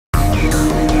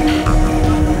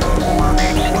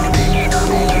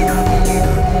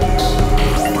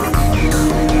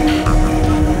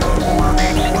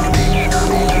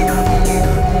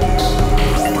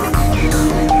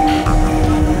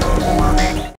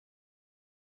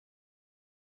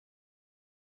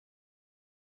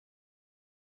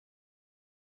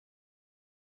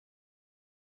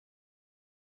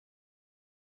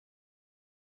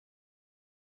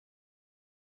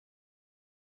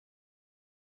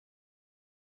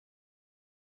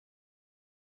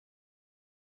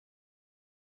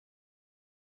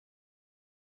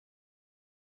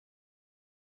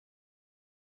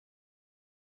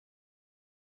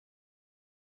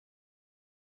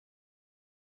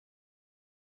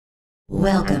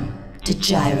Welcome to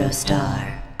Gyrostarr.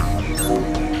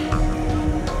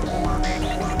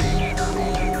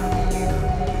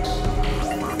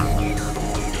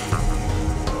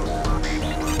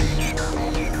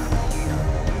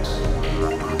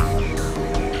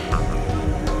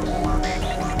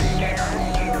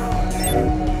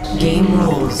 Game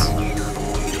rules.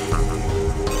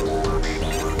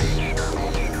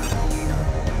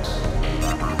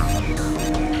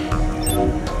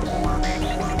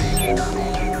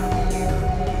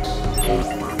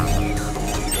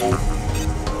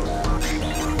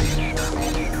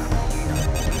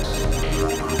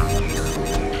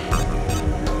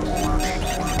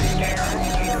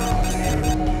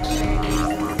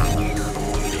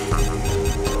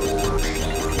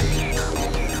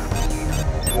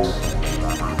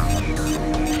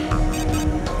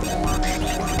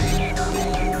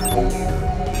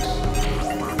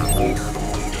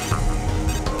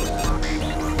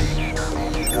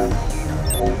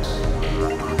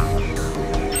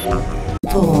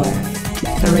 Four,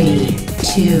 three,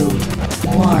 two,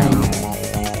 one.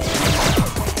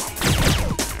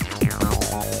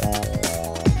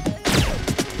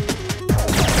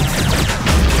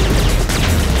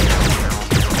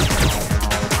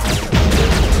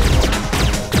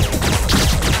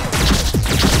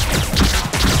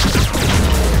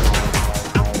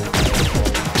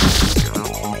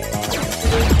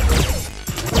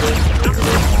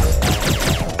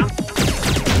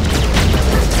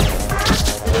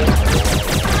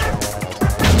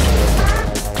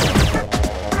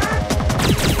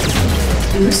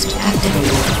 Boost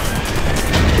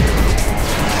activated.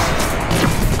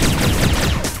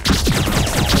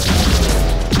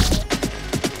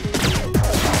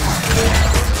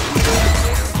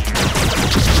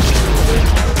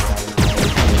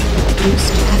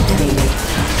 Boost activated.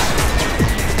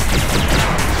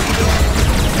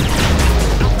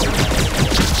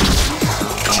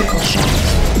 Triple shot.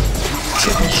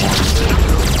 Triple shot.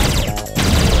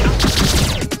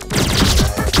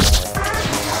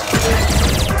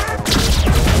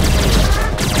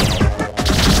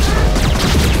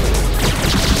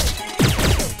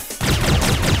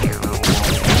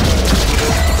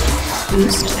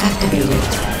 Boost activated.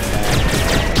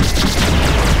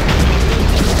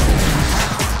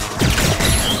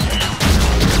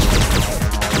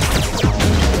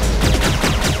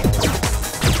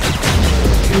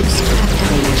 Boost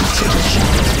activated. Triple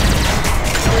shot.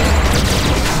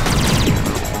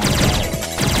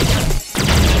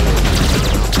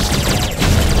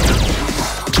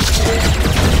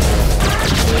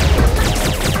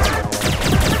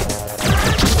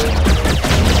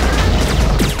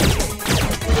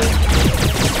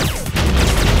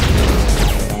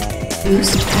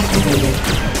 Boost activated.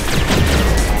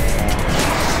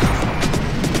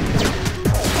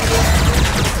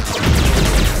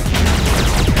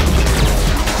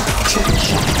 Triple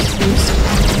shot. Boost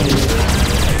activated.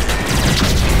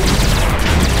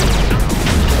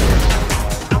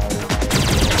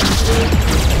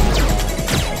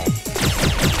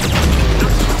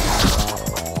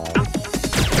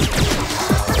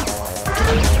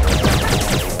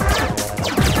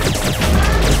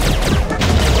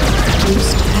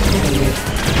 Boost activated.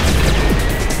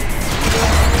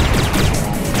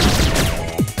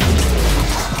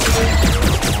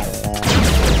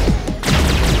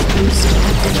 Boost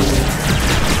activated.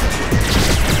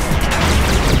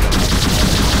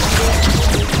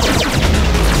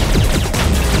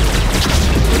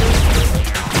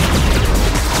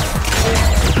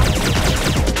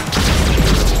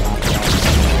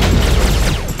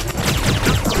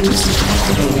 Boost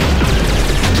activated.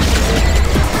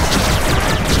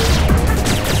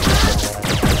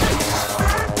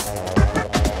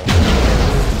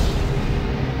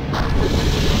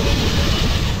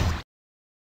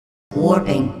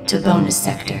 Warping to bonus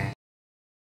sector.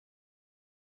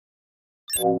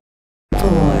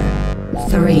 4,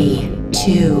 3,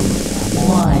 2,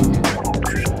 1.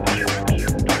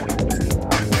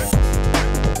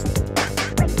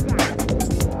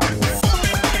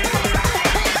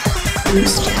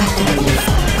 Boost activated.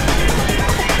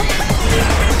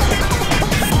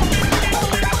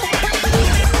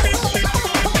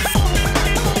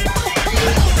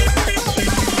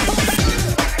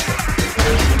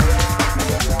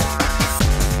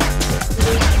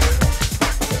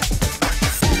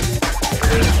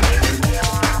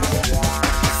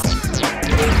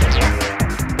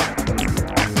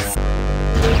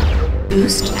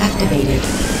 Boost activated.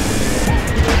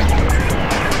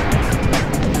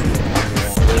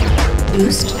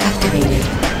 Boost activated.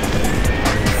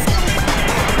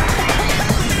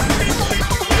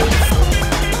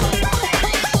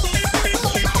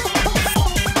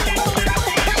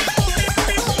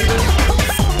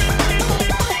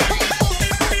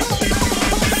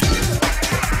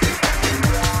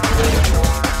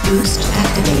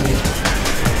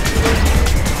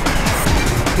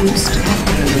 Boost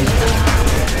activated.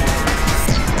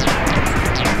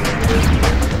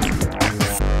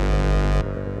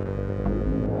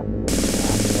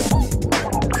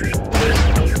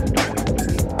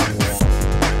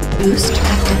 Boost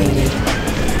activated.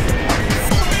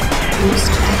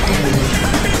 Boost activated.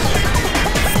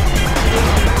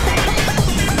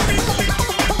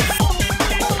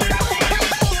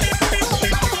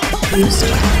 Boost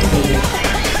activated.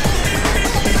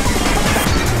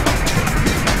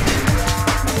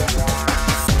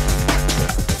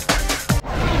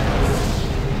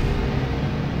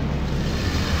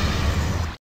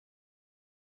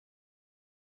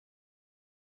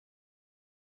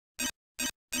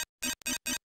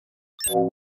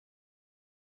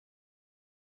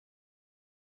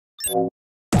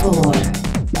 4,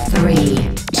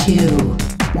 3, 2,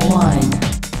 1.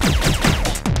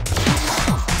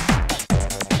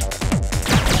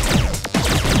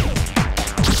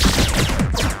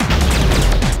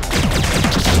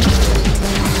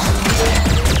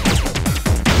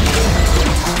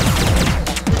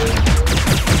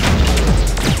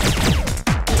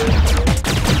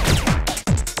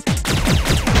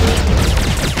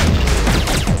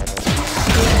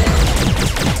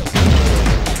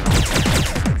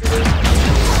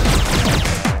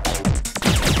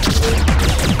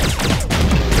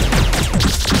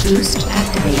 Boost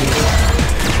activated.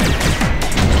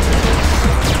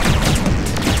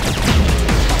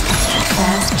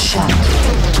 Fast shot.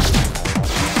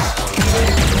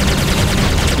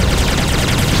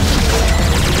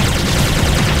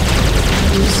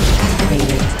 Boost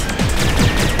activated.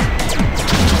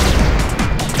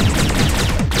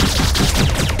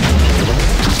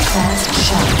 Fast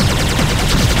shot.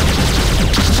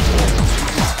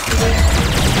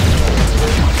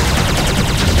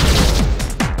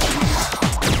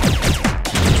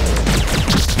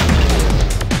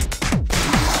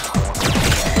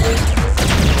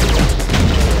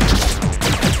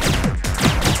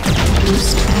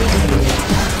 Boost activated.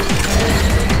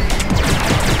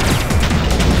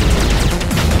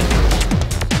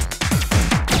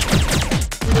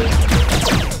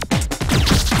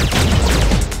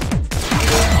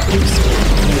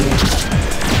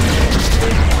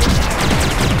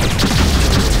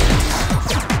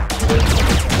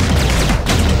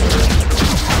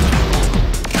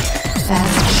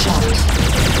 Fast shot.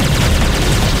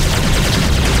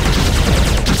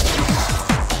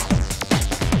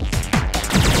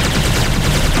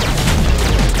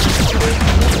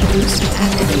 Boost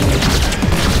activated.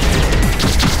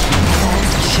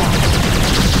 Fast shot.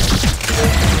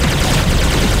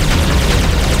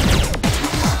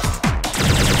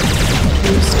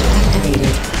 Boost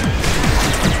activated.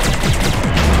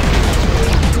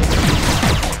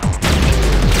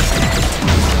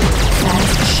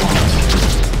 Fast shot.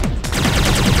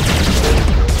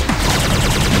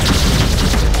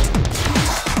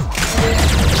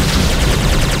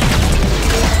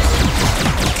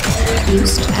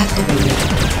 Boost activated.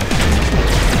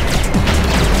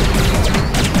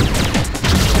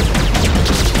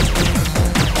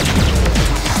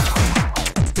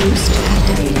 Boost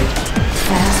activated.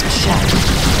 Fast shot.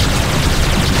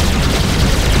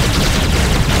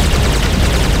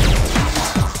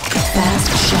 Fast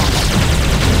shot.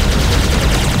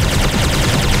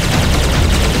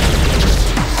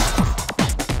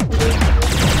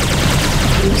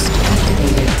 Boost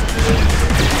activated.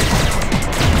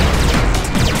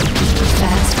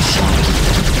 Fast shot.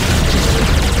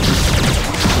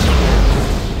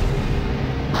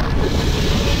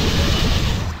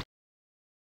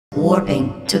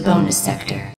 Warping to bonus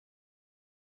sector.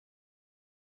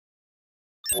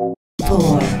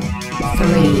 4,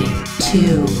 3,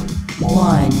 2,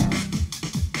 1.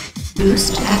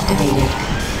 Boost activated.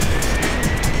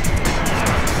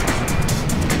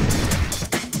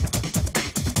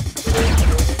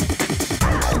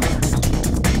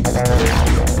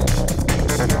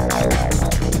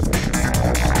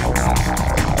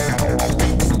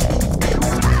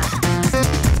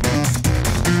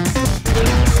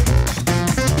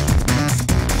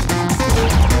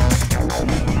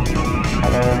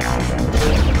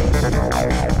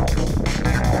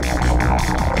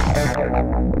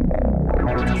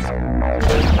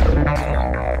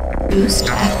 Boost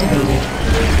activated.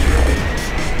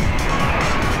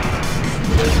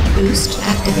 Boost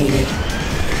activated.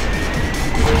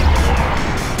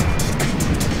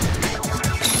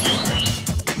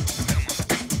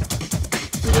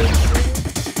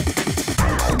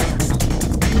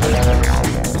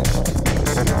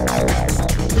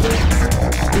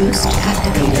 Boost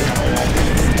activated.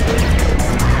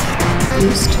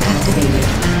 Boost activated.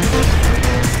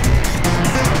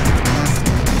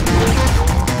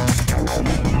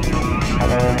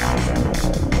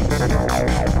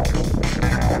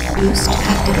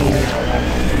 activated.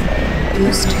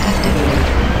 Boost activated.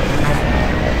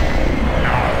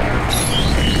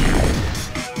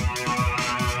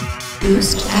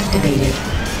 Boost activated.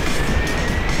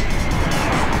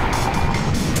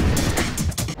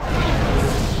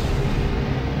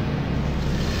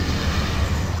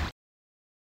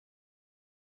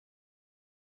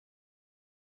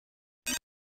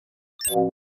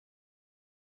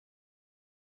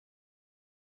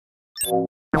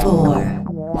 4,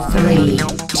 3,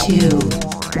 2,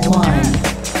 1.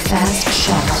 Fast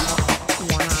shot.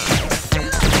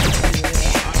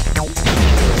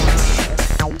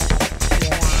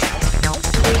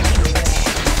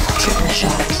 Triple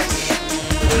shot.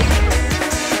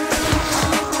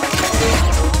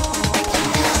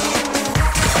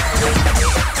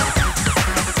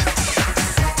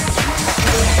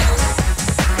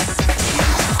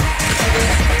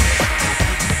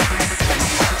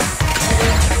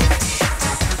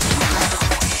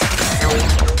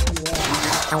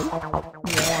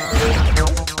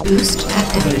 Boost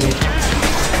activated.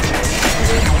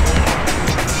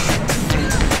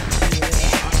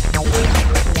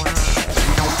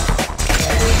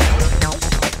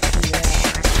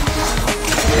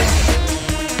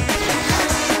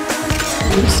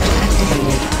 Boost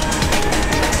activated.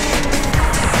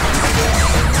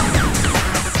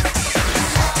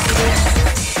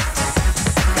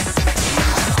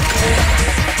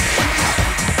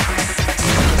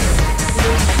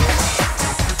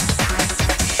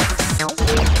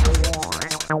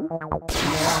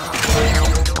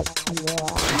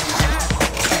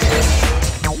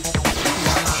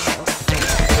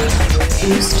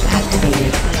 Boost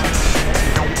activated.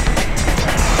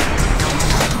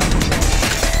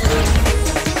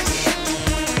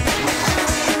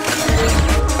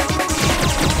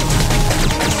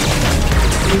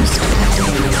 Boost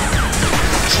activated.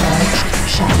 Charged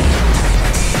shot.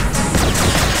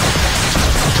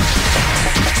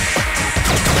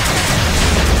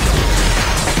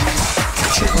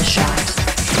 Triple shot.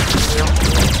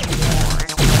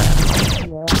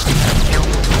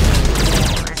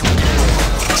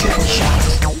 Triple shot.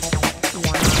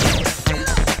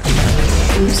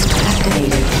 Boost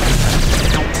activated.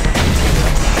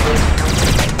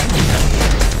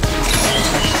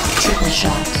 Triple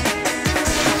shot.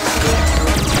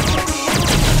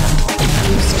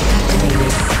 Boost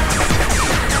activated.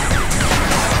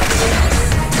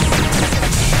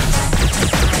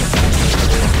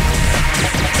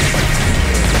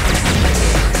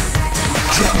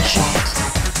 Triple shot.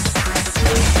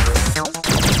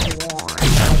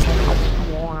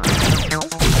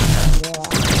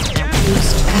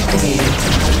 Boost activated.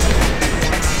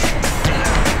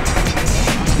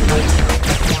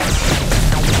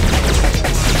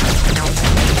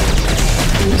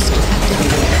 Boost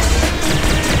activated.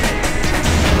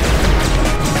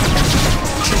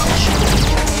 Triple shot.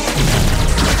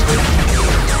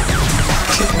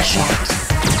 Triple shot.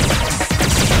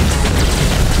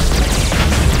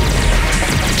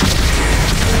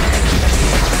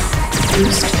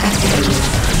 Boost activated.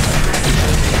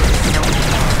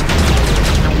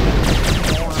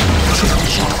 Triple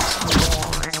shot.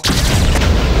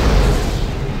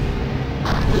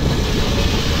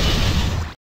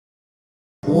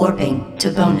 Warping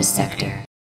to bonus sector.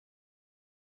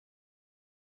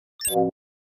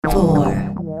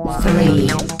 4, 3,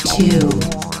 2,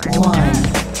 1.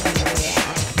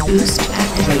 Boost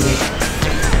activated.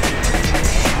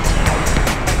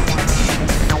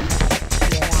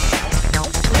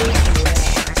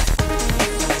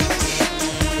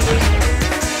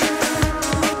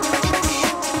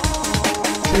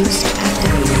 Boost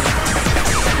activated.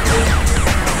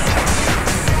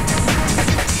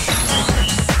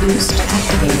 Boost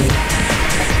activated.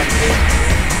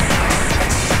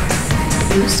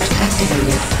 Boost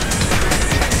activated.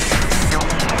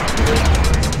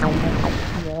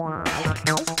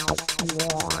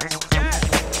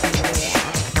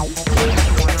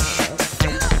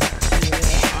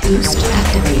 Boost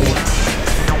activated.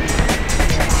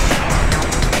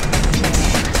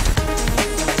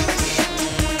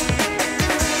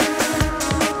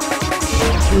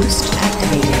 Boost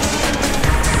activated.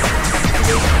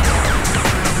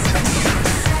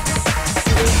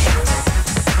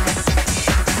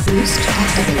 Boost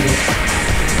activated.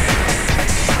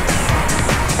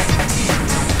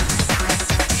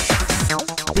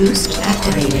 Boost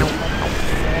activated.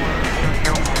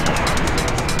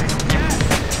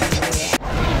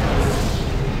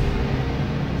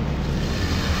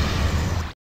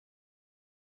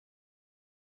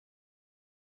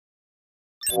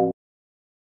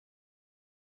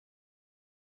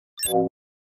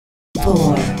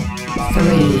 Four,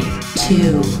 3,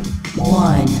 2,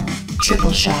 1.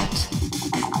 Triple shot.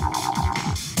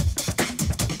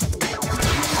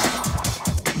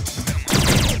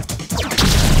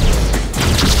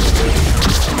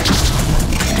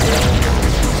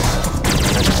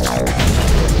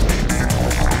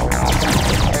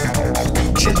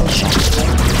 Triple shot.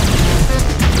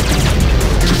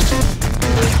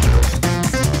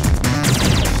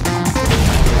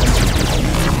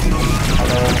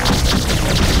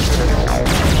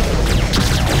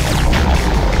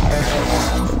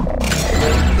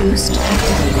 Boost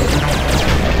activated.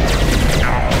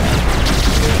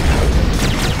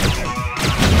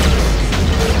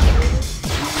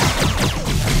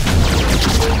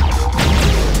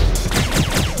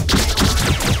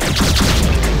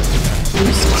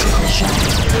 Boost triple shot.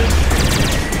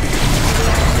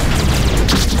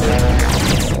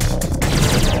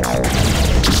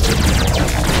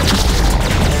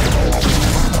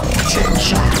 Triple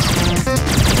shot.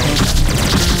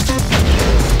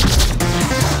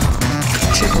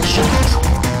 Triple shot.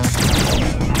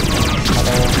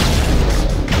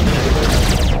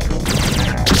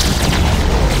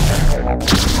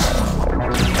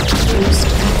 Boost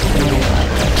activated.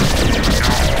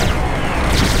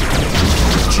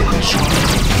 Triple shot.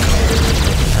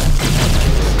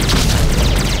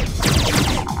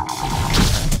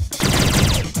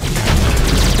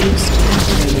 Boost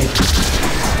activated.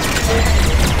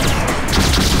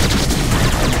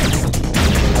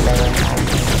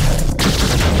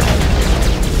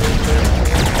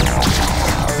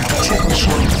 Triple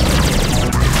shot.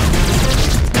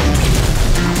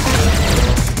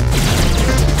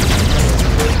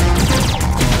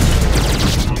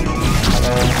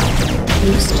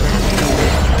 Boost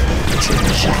activated. Triple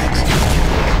shot.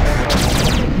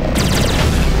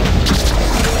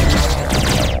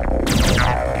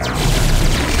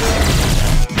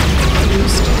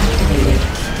 Boost activated.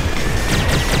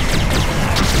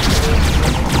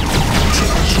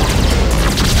 Triple shot.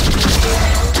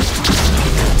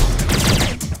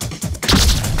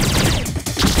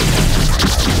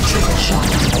 Triple shot.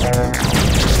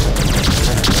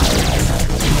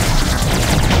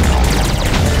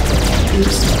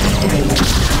 Boost activated. Boost activated.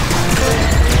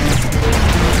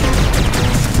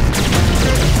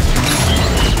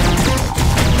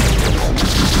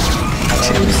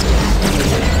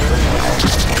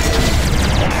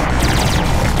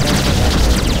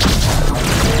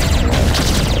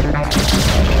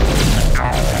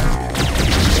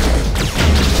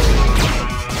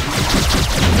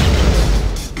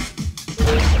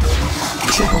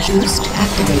 Triple boost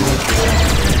activated.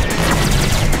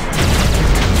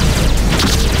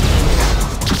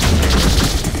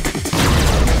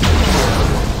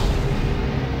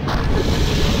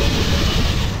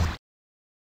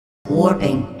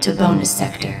 Warping to bonus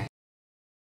sector.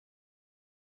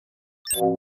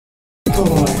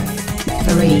 4,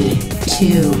 3,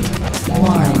 2,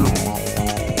 1.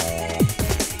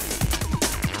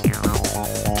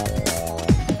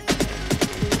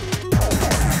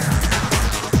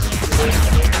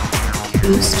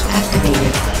 Boost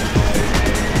activated.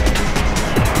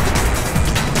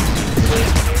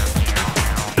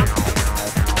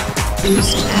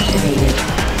 Boost activated.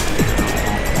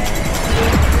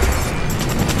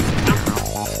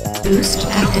 Boost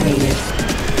activated.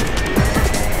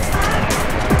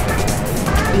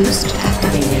 Boost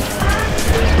activated.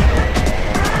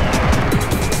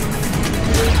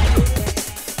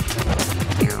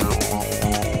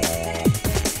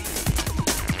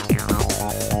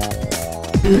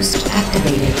 Boost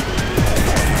activated.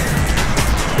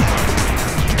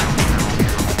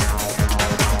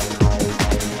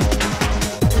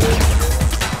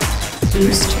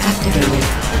 Boost activated.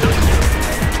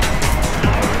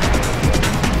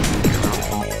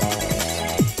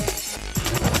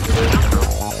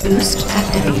 Boost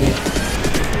activated.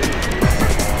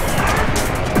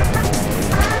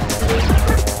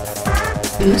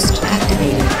 Boost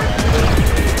activated.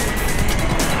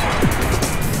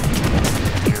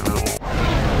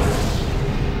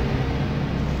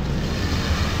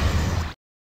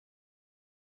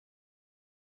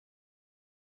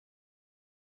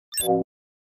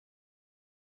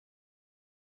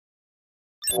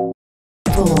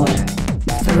 Four,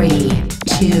 3,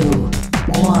 2,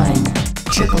 1.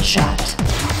 Triple shot.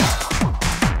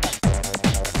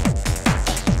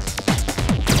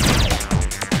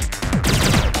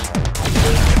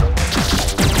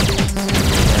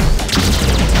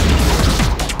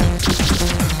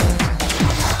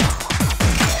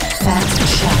 Fast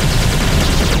shot.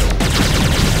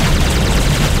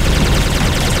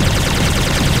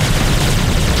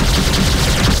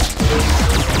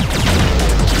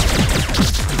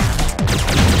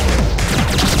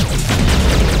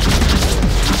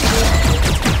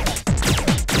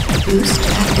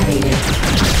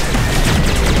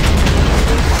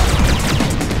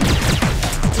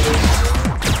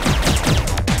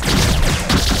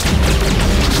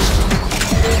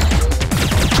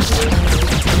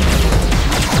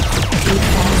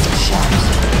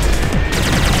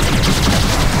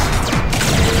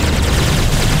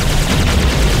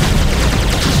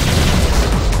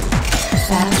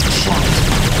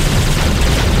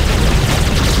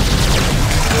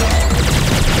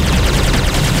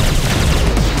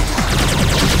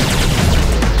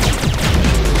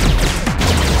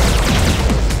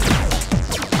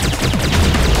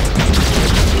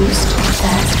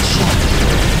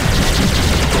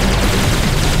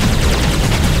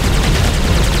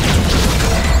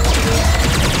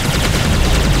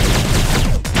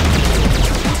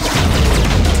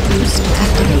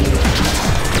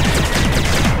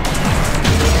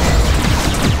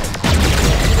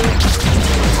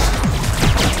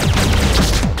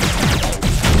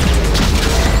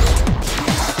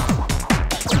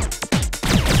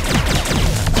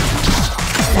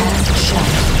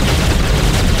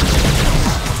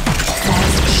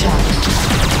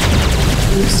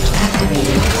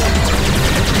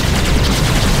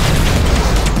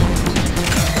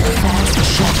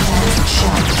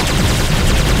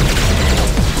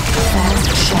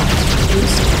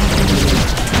 Boost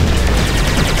activated.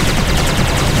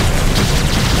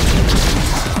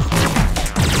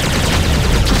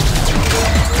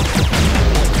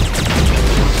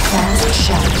 Fast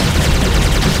shot.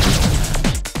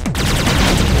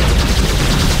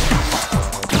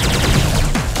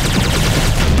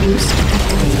 Boost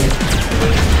activated.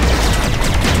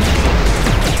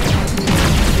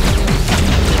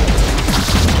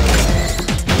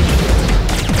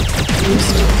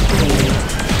 Boost activated.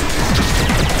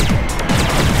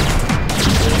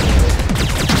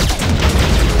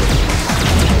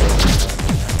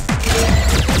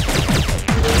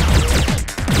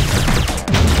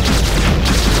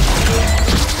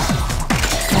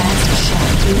 Fast shot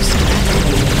boost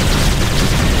activated.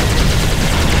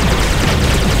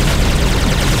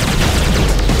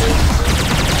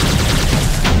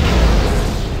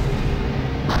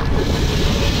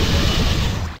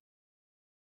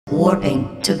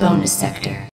 Warping to bonus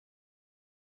sector.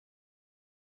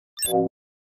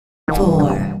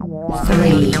 4,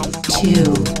 3,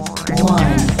 2,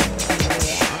 1.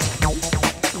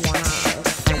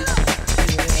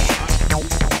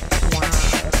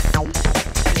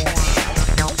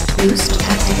 Boost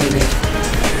activated.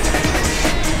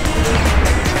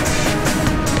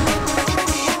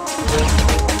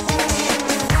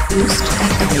 Boost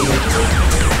activated.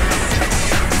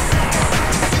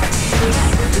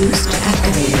 Boost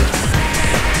activated.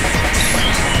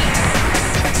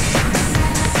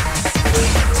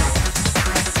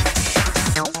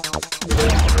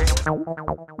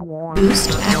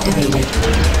 Boost activated.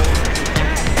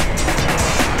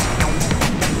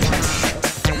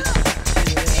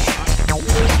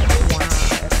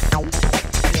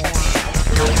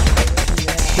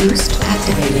 Boost activated. Boost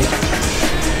activated.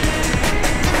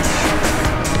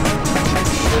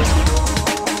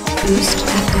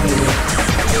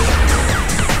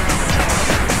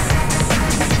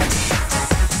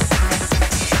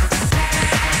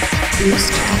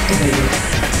 Boost activated.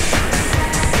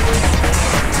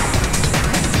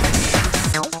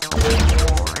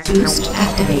 Boost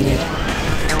activated.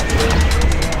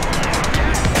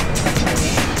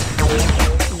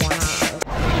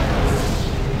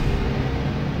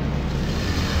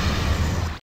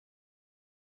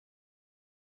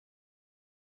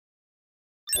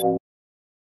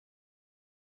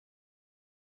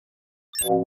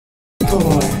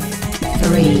 Four,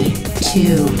 3,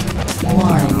 2,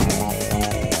 1.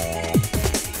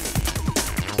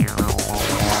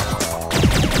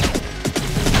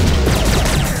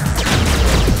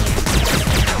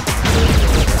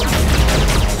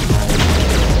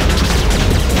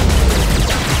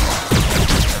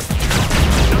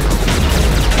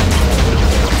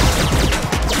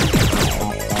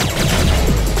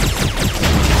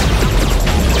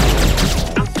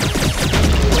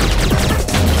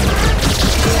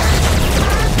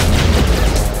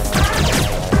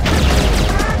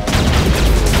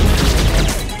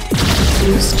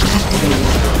 Boost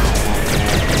activated.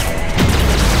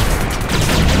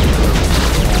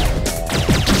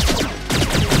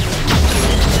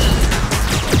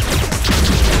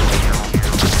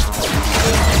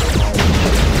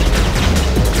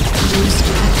 Boost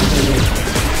activated.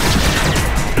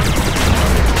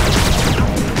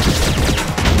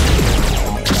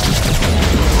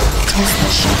 Tesla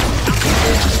shot.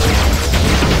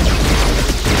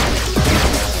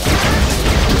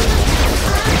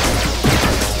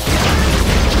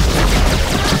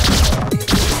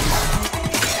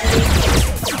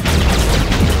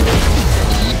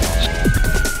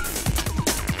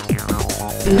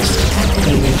 Boost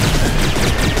activated.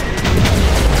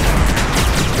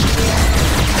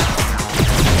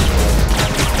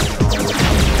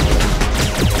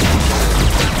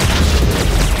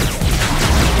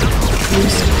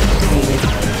 Boost activated.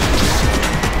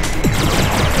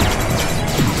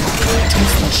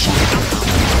 Tesla shot.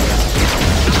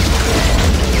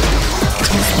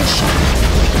 Tesla shot.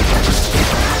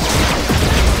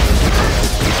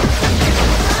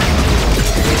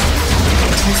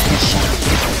 Tesla shot.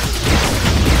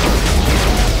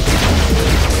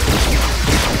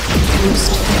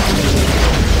 Boost activated.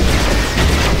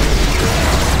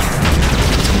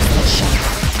 Tesla shot.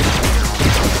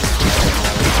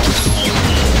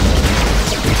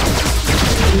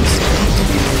 Boost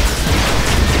activated.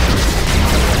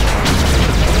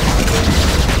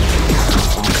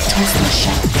 Tesla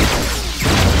shot.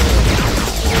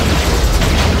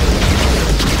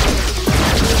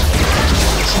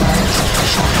 Charge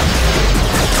shot.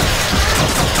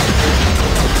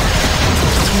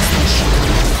 Tesla shot.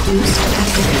 Boost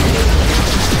activated.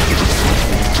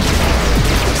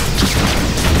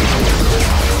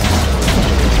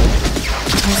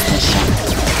 Tesla shot.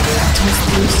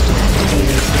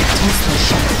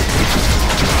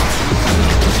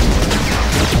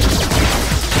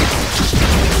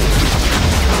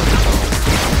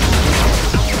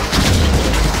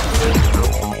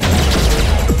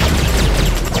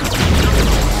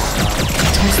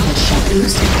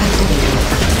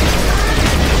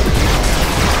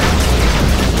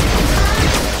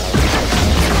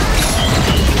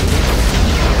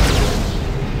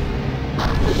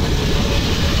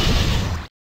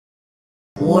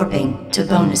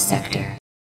 bonus sector.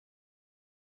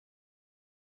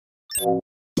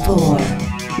 4,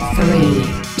 3,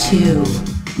 2,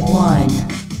 1.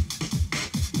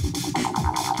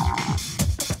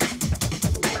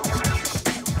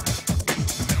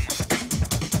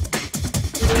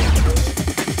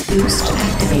 Boost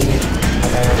activated.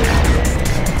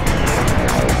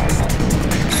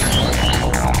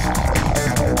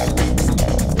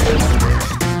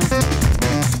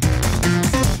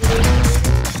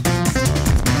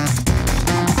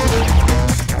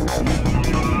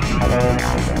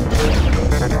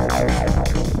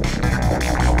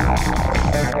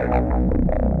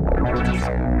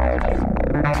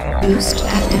 Boost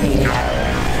activated.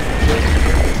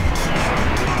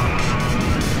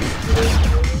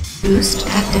 Boost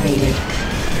activated.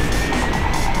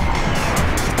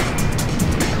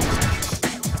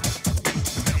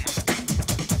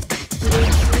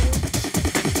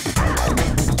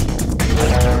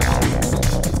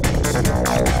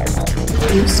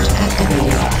 Boost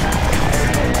activated.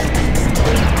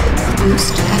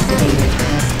 Boost activated.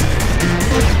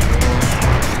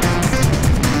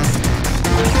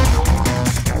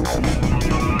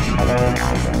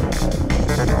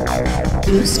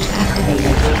 Boost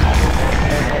activated.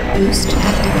 Boost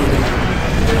activated.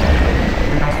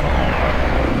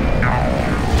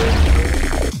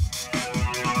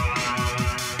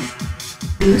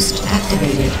 Boost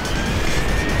activated.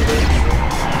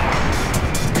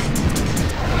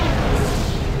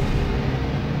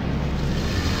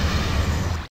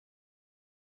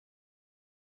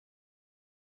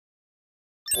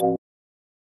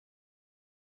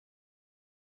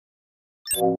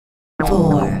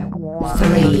 4,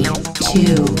 3,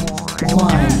 2,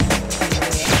 1.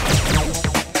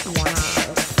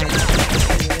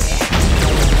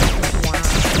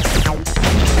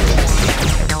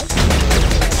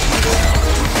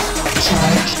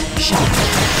 Charged shot.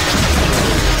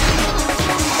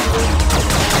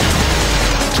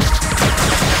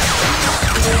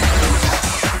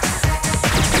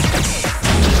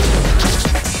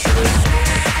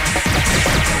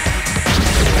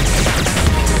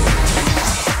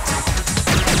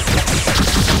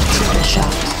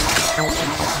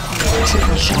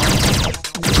 Triple shot.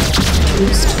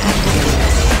 Boost activated.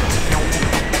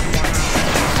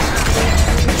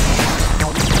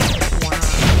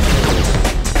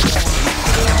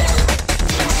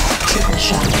 Triple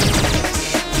shot.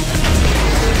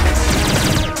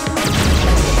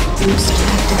 Boost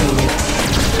activated.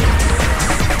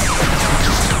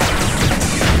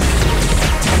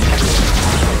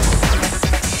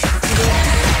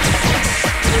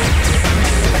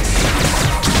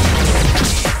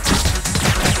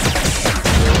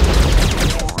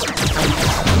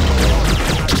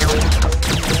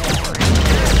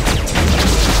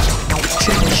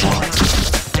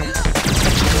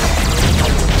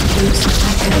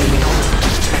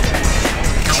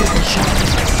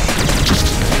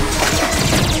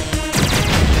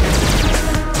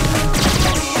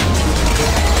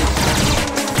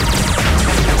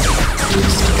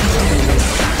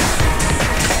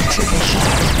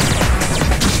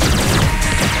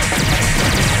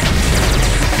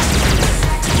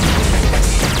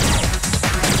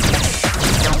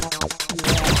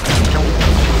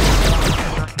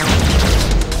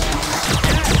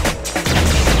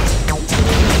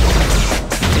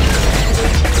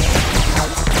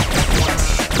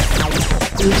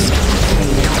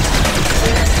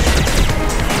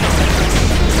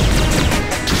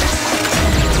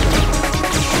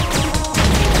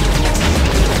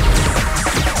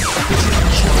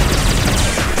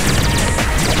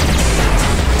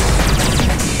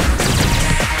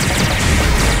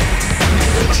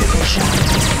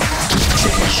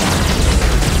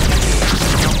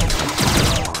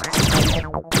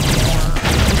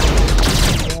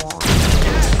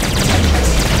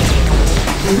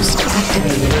 Boost activated. Boost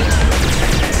activated.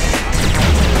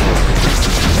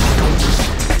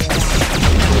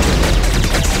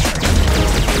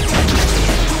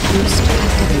 Boost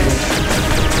activated.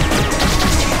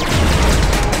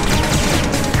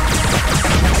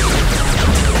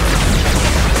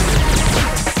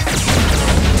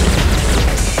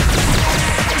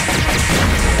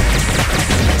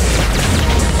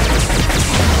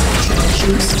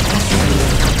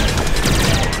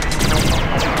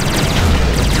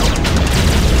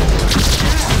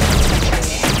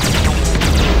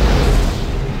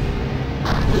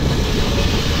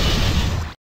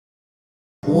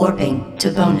 Warping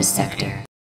to bonus sector.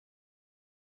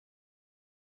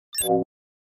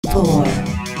 4,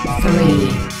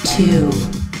 3, 2,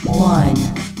 1.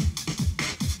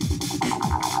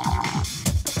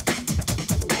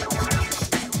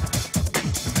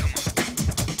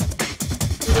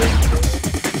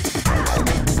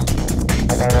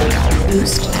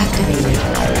 Boost activated.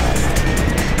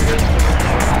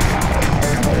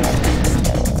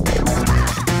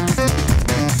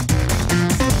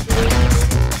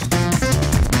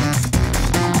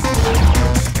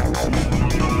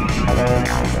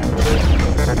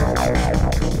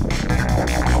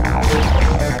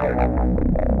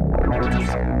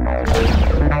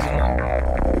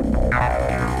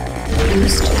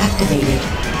 Boost activated.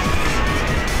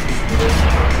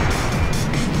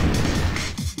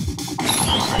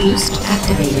 Boost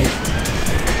activated.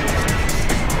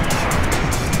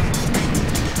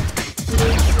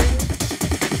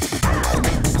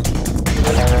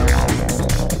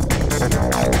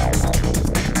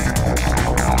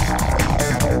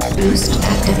 Boost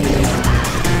activated.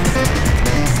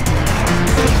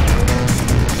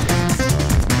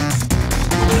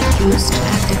 Boost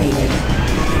activated.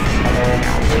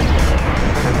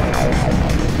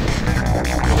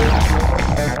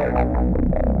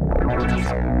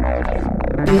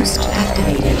 Boost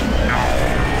activated.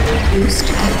 Boost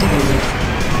activated.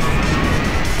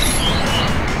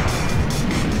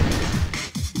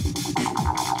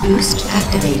 Boost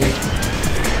activated.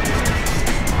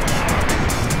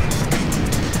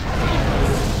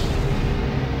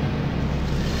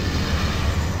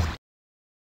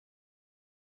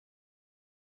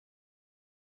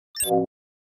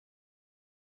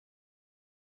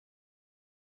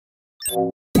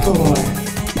 Four,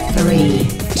 three,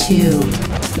 two,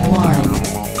 one.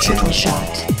 Triple shot.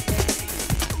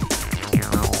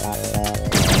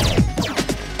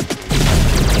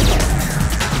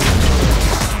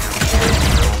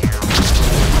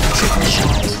 Triple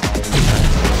shot.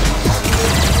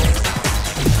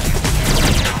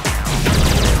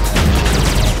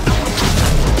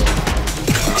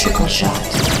 Triple shot.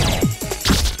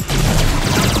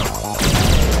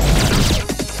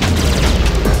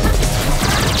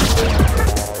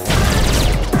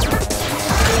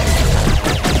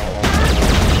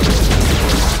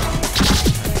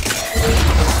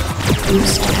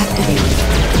 Boost activated.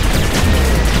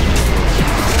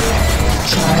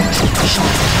 Charge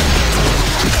shot.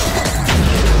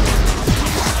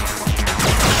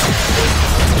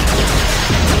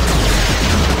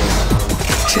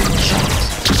 Triple shot.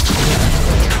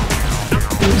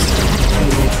 Boost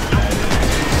activated.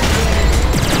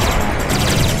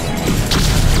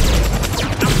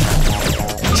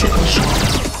 Triple shot.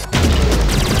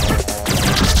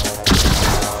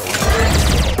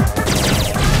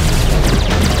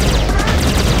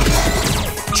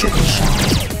 Triple shot.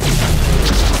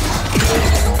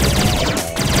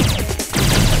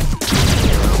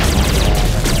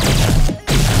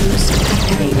 Boost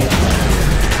activated.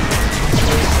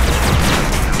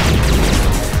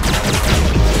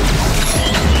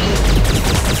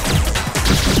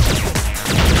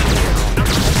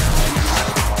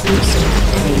 Boost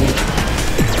activated.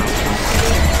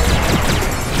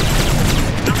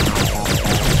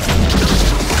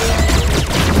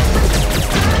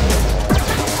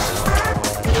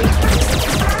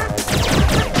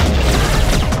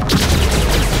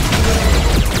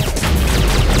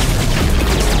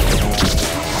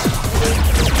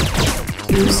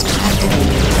 Boost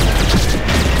activated.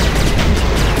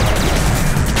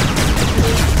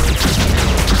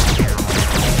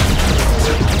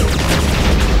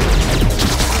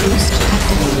 Boost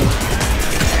activated.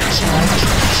 Charge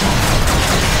shot.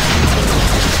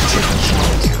 Triple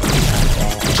shot.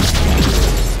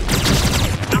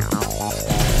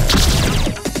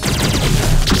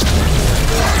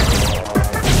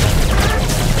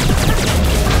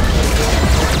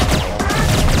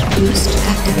 Boost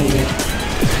activated.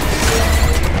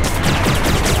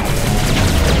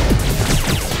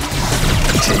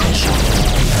 Triple shot.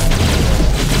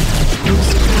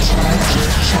 Boost charge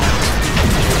shot.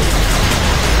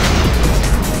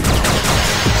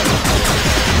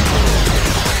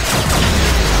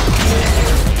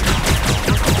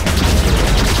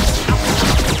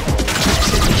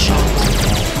 Triple shot.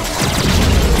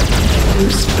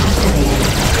 Boost activated.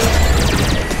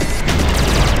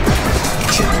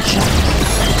 Triple shot.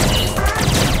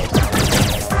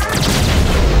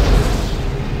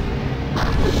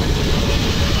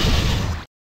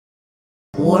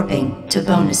 Warping to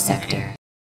bonus sector.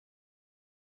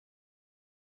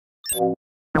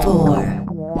 4,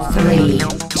 3,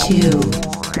 2,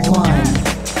 1.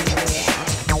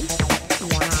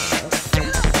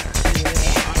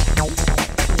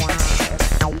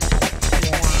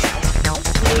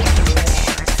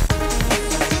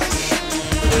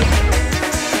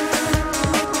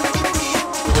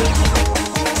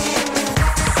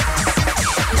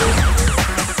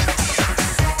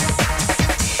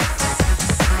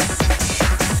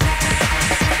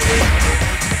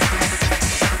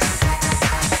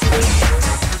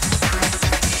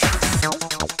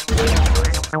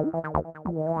 Boost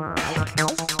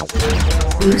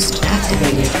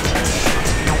activated.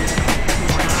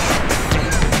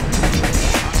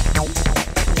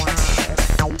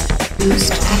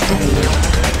 Boost activated.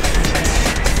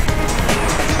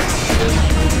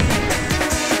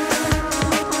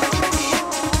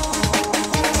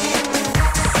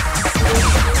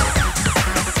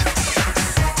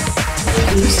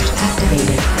 Boost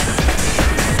activated.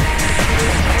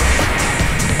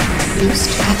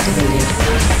 Boost activated.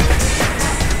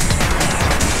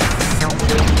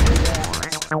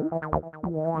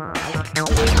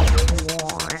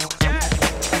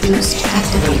 Boost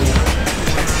activated.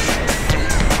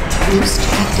 Boost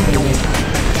activated.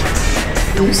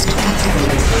 Boost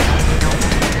activated.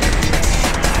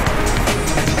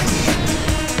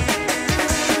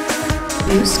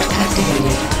 Boost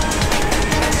activated.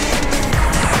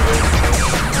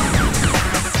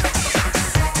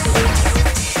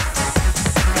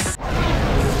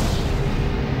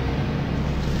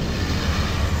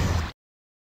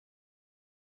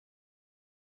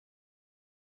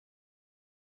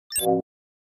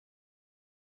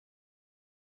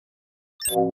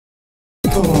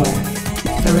 4,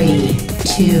 3,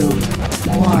 2,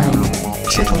 1.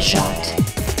 Triple shot.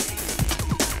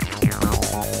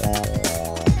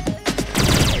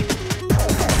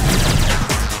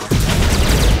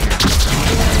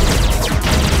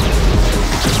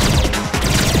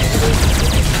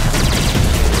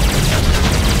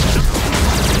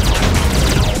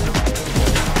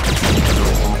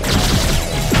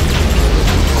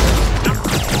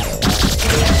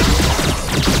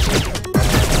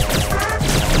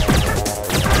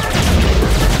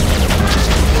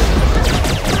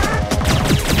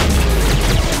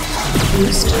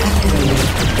 Boost activated.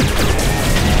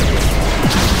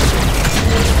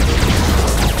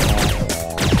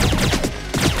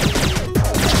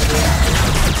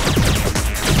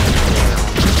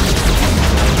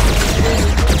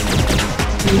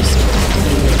 Boost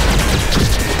activated.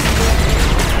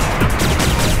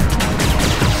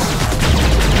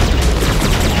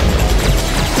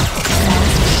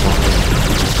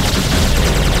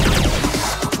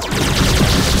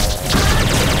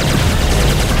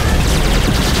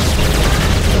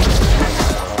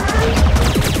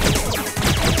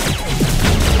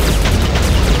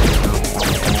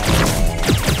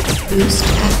 Boost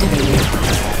activated.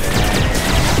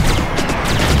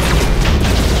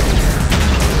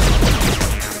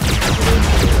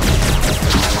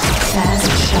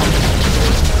 Fast shot.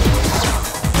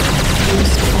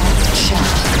 Boost fast shot.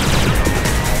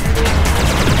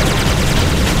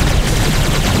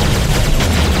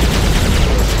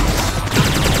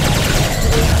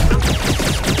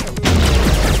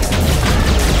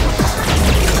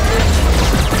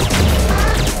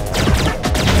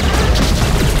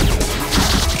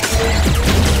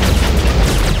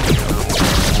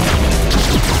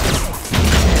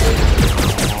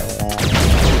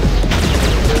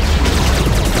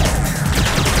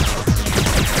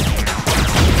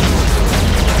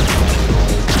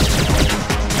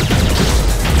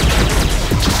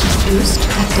 Boost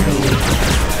activated.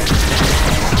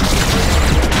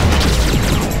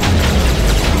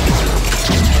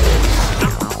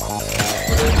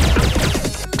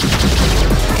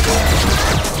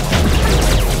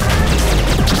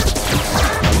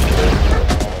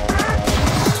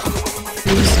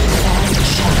 Boost fast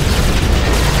shot.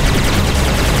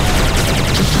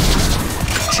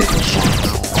 Triple shot.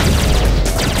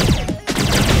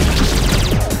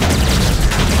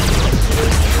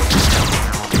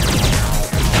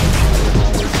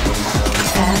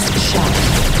 Fast shot.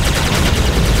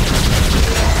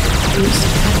 Boost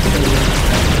activated.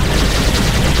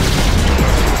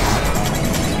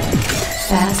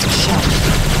 Fast shot.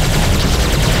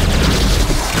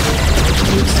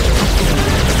 Boost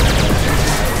activated.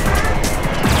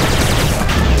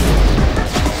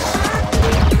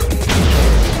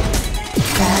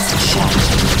 Fast shot.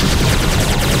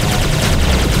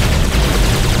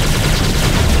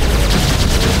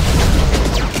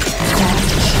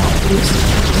 Fast shot. Boost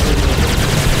activated.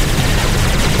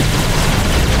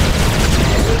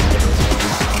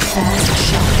 Fast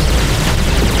shot.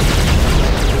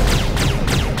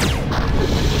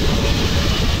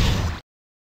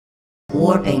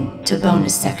 Warping to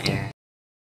bonus sector.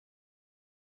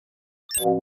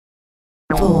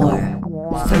 4,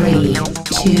 3,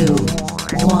 2,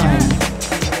 1.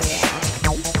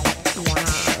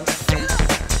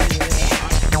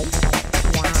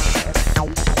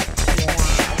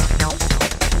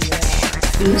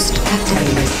 Boost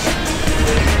activated.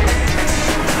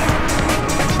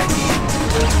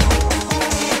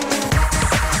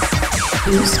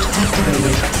 Boost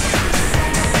activated.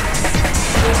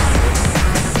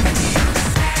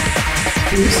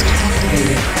 Boost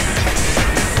activated.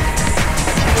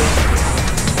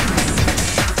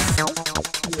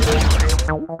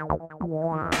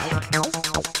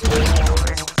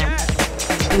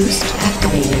 Boost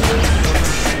activated.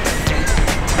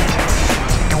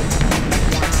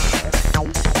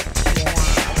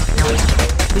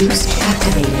 Boost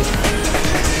activated.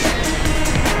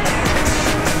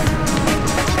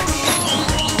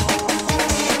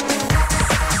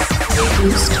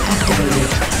 Boost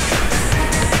activated.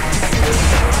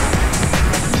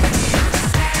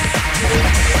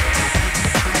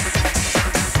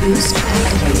 Boost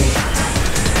activated.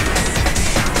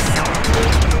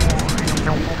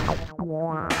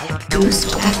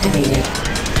 Boost activated.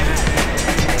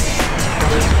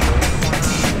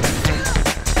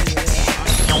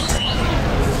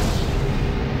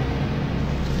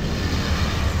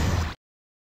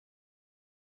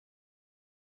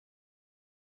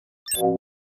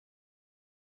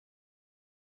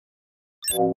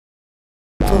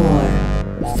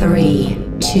 4, 3,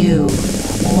 2,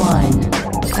 1.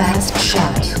 Fast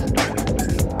shot.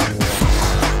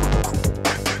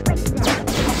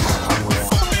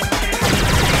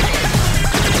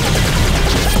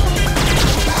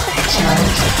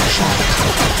 Charge shot.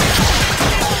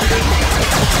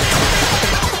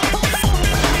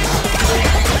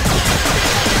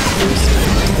 Boost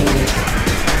activated.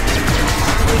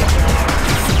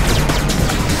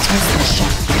 Tesla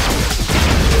shot.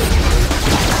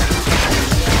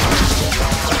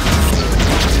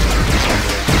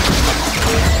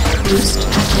 Boost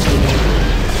activated.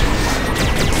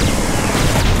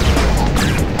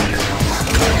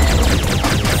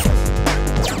 Boost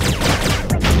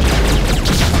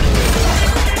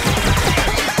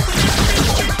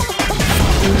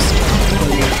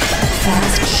activated.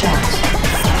 Fast shot.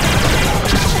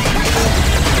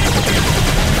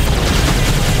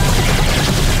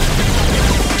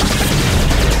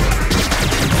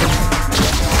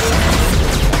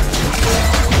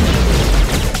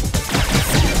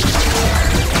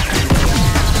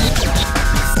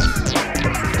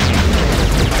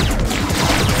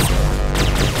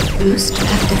 Boost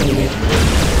activated.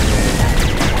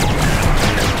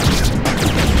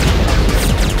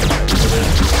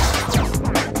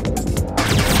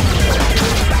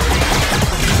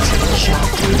 Shot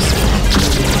boost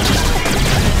activated.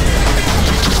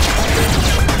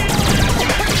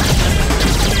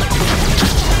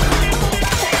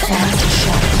 Fast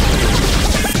shot.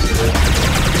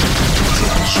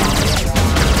 Triple shot.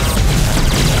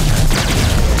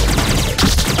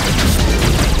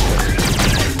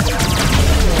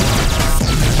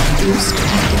 Boost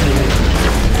activated.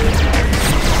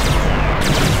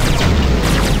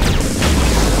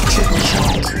 Triple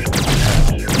shot.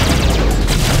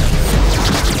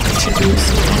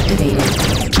 Boost activated.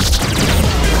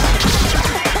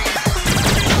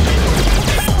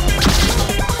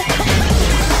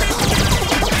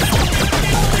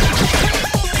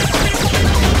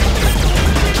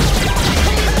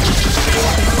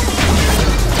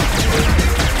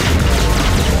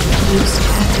 Boost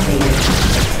activated.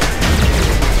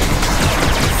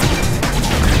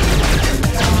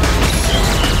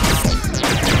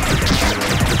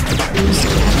 Boost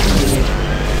activated.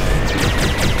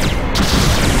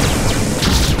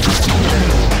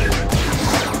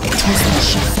 Tesla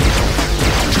shot.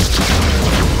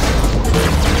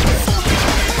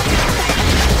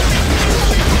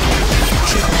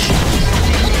 Triple shot.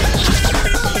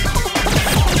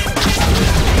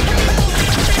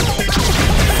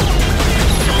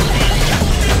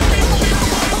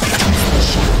 Tesla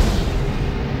shot.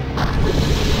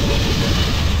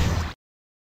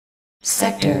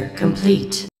 Sector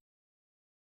complete.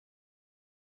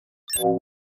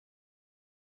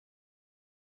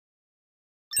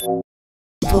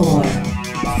 4,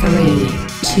 3,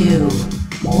 2,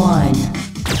 1.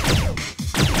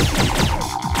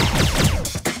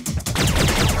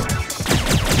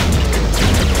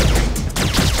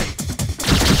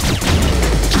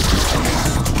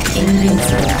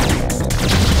 Invincible.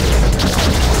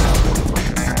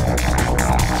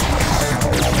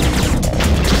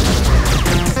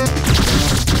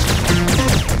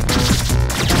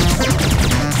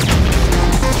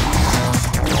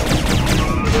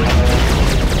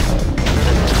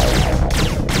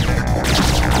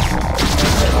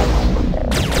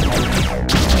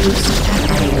 Boost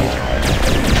activated.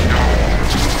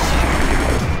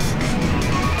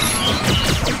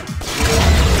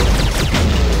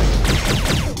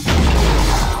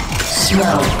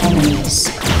 Slow enemies.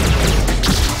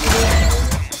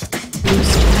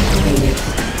 Boost activated.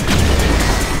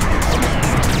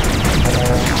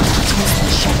 Tesla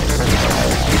shot.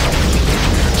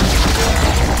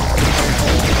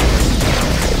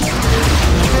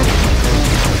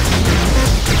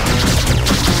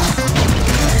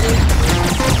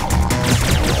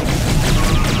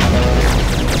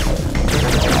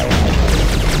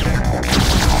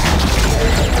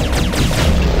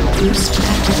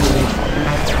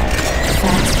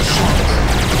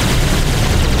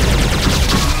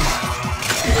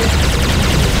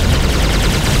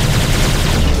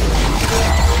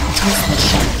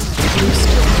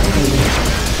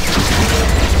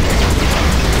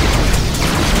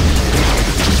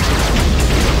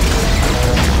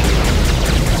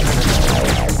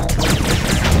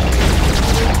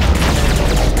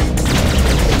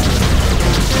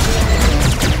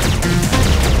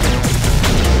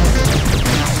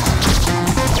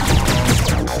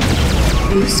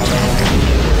 Boost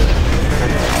activated.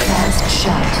 Fast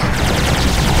shut.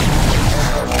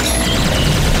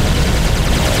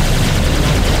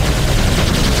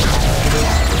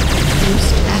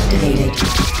 Boost activated.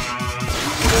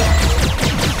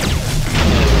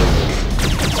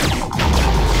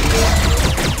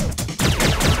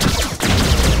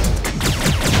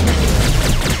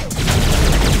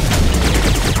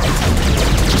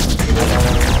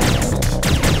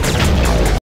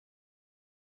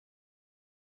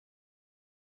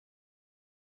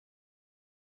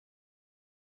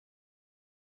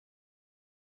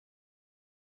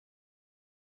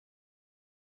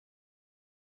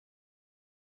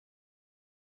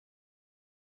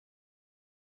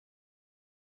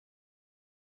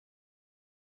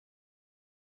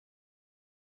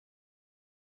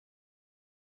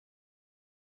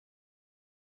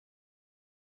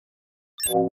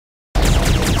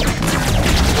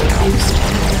 Boost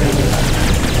activated.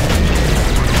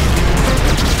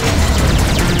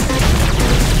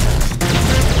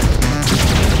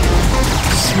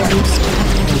 Boost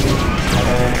activated.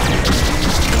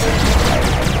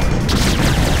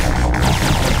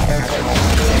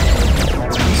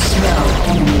 Slow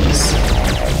enemies.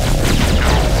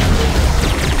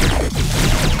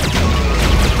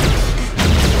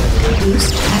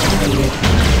 Boost activated.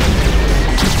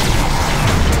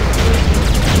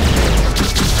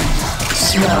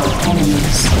 Slow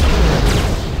enemies.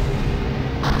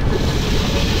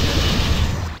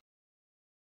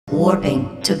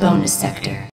 Warping to bonus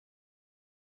sector.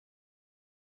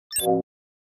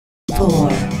 4,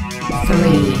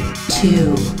 3,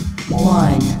 2,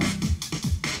 1.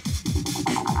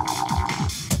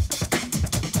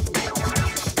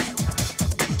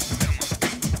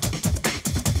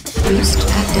 Boost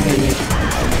activated.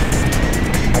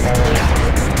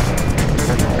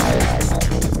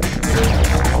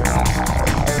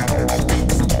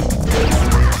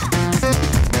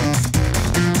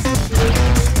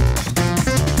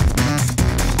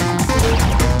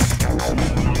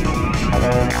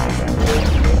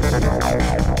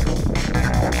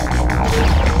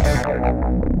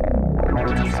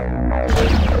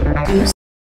 Boost.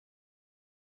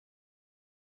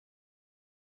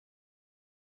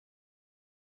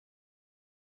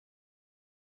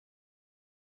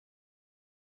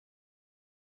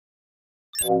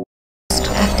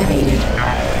 Activated.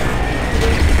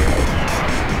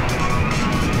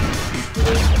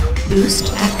 Boost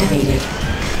activated.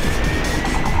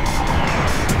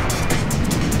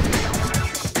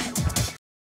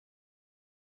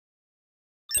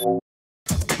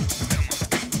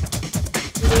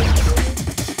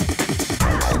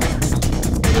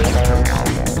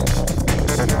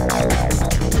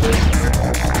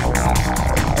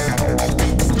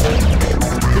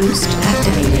 Boost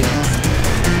activated.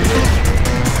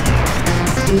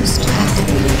 Boost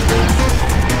activated.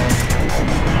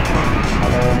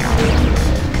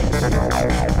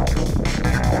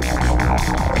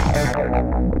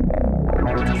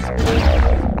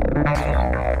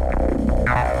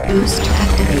 Boost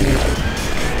activated.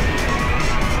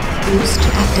 Boost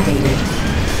activated.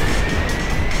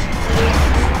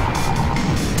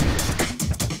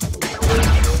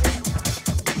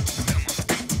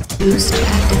 Boost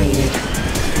activated.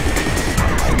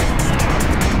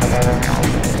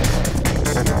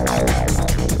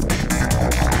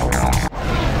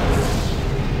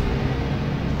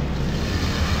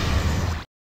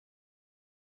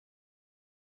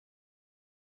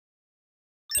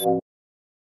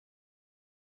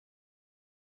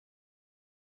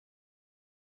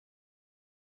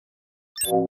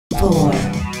 4,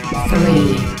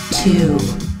 3, 2,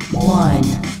 1.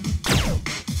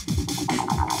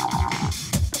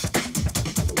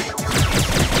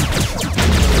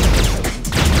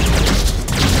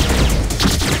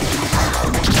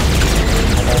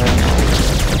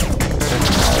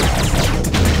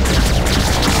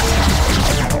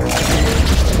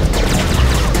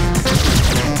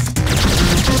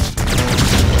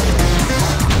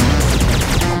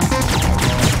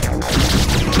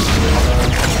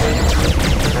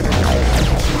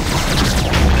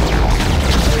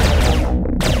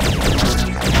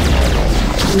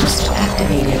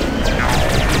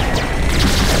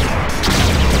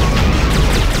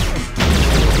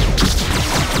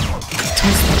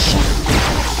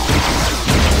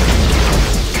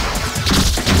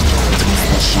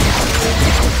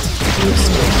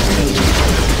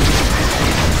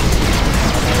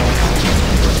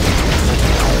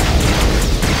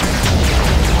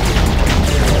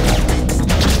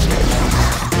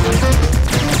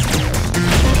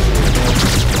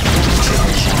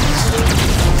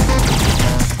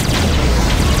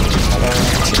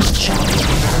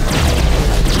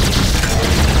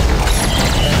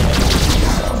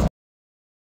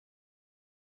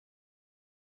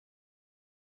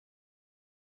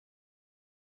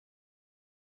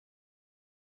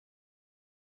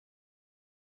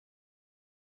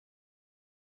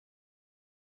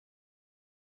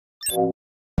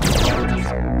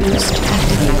 Boost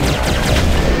activated.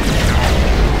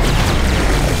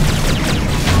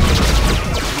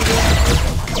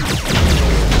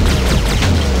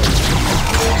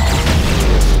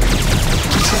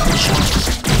 Triple shot.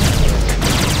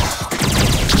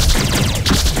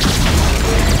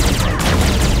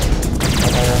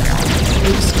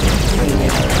 Boost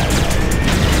activated.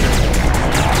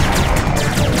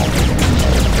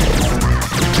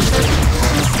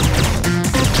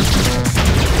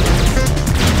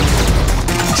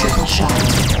 Triple shot.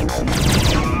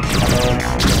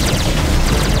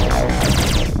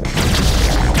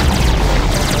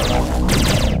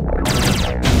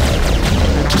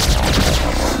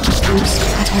 Boost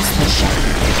Tesla shot.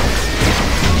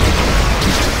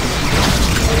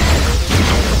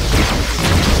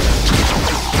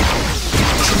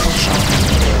 Triple shot.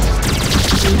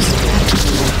 Boost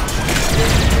activated.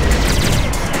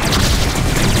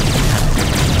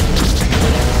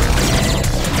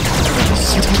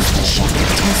 Tesla shot.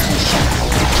 Tesla shot.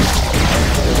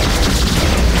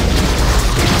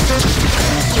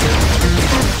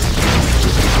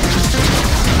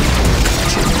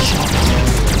 Triple shot.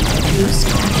 Boost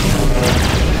activated.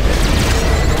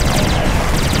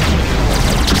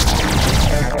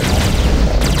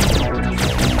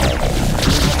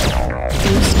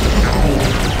 Boost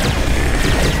activated.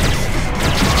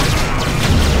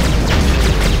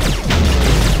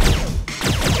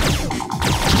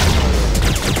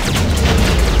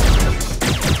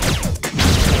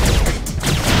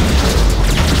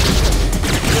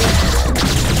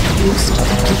 Boost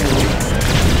activated.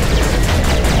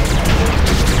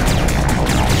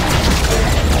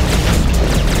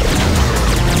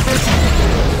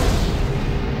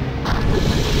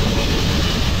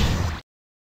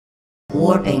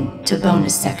 Warping to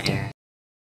bonus sector.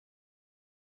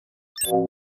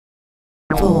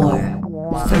 4,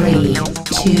 3,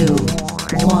 2,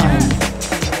 1.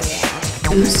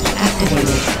 Boost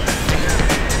activated.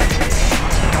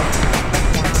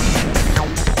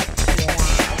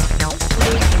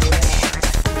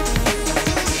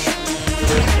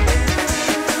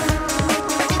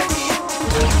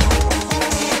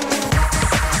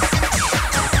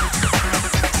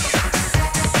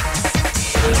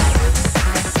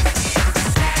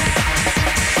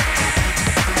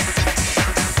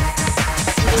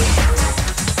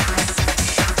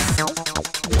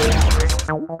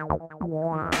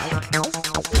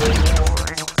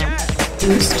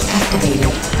 Boost activated.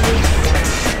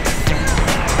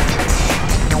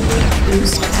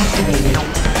 Boost activated.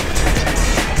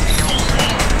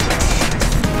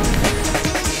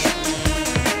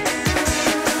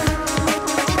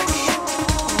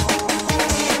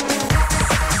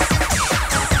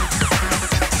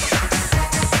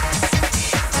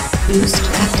 Boost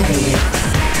activated.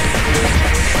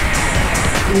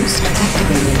 Boost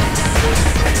activated.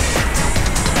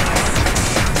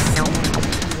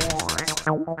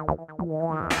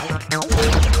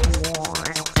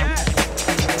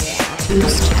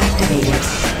 Boost activated.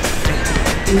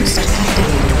 Boost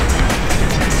activated.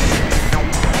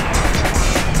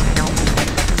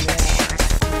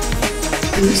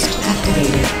 Boost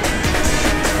activated.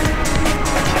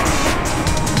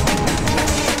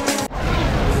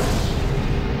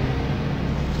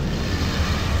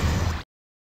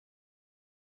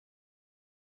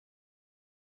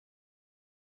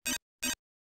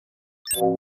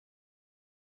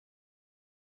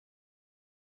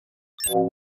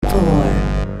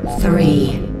 Four,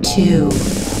 3, 2,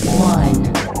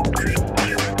 1.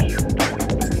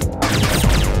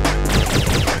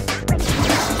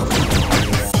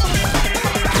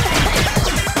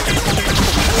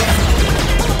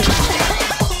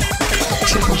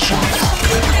 Triple shot.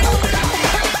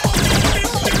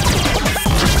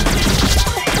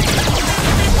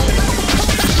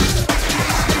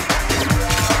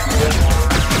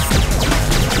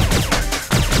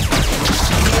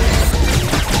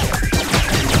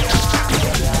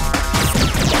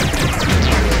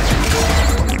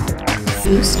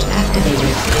 Boost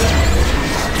activated.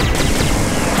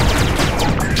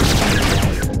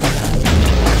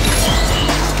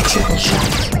 Triple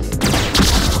shot.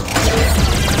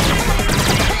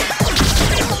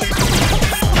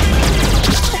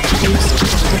 Boost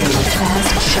activated.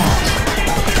 Fast shot.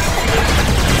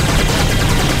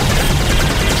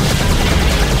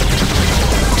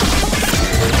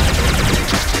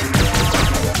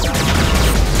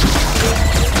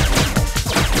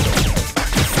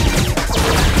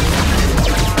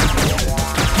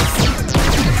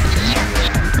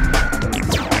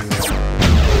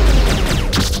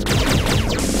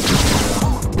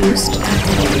 Boost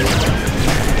activated.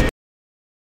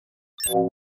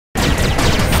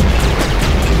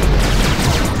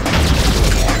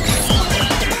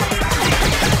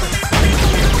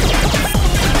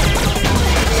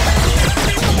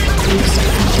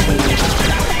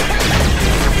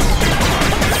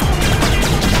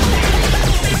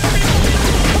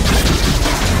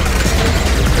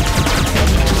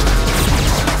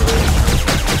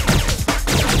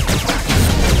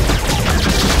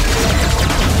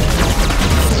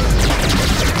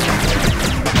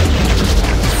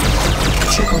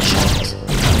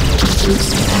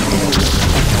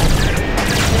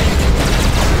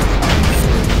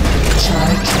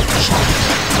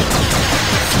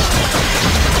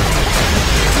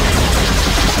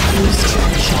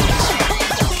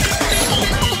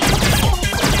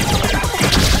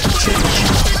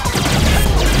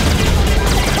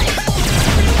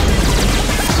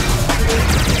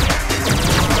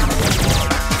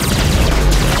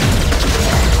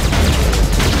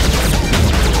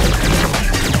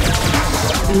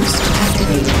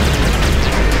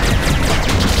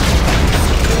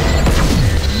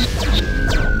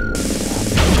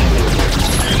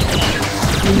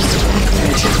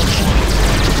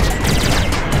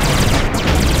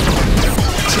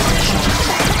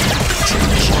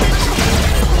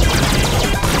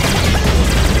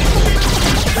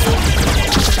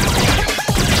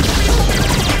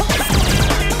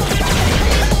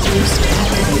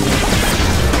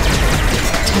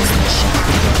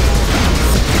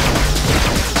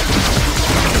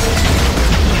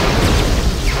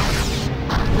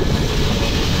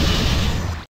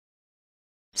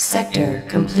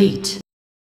 complete.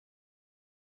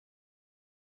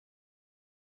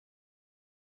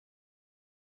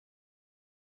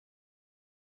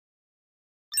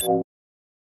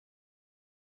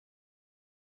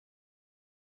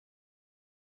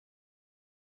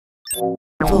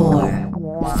 Four,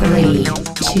 three,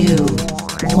 two,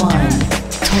 one.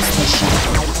 Tesla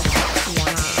shot.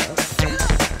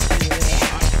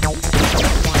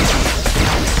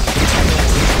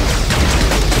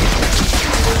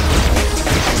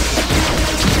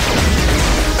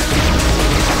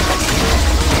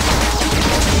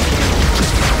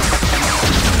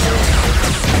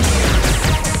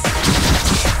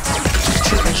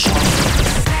 Triple shot.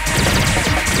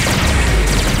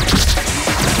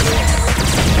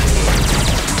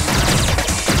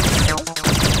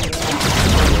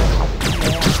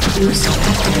 Boost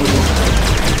activated.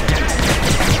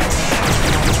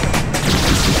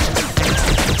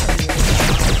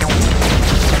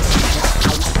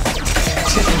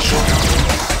 Triple shot.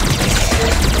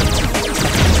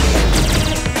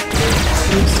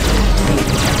 Boost activated.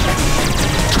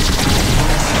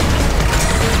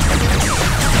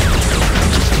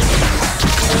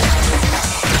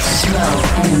 Slow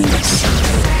enemies.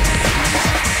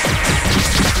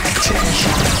 Triple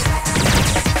shot.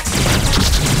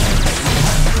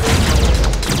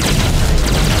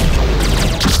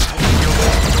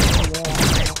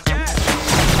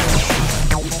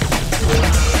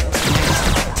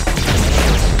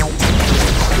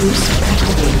 Boost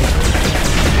activated.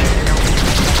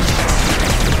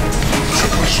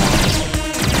 Triple shot.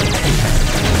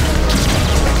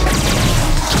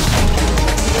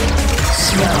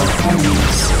 Slow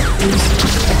enemies. Boost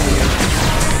activated.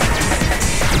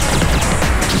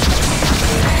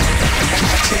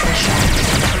 Triple shot.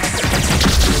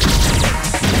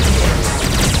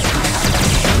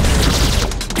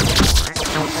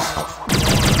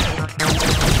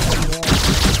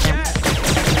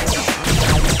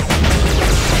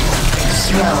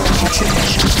 Slow triple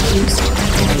shot. Boost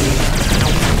activated.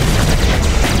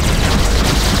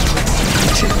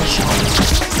 Triple shot.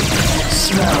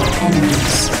 Slow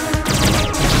enemies.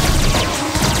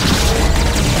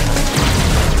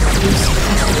 Boost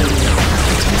activated.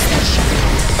 Tesla shot.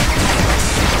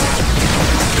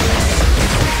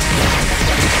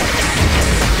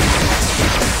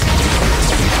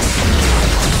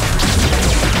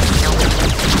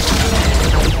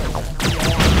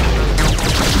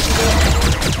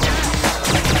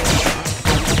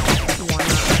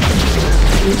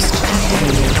 Boost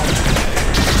activated.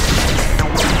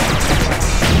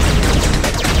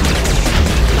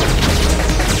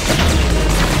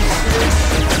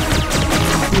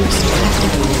 Boost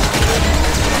activated.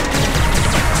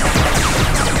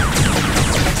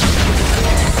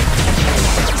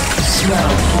 Slow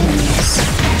enemies.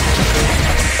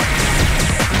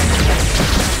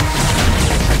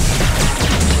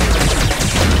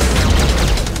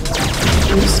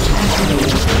 Boost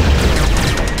activated.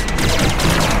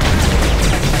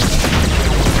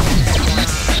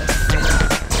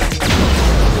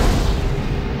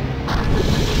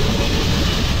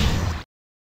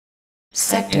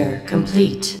 Sector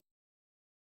complete.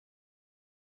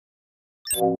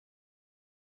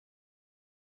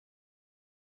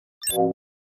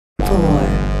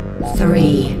 4,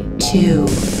 3, 2,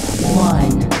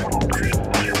 1.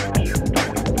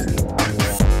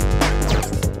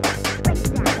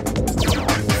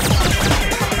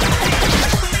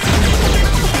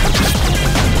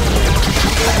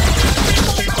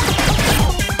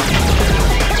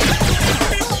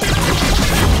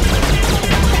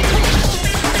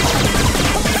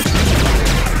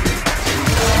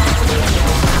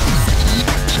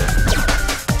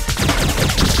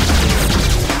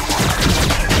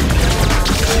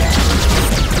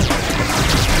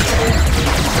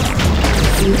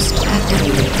 Boost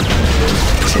activated.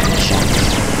 Triple shot.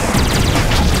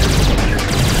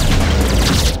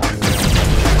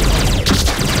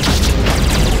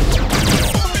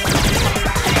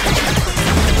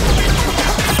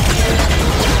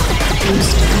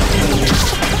 Boost activated.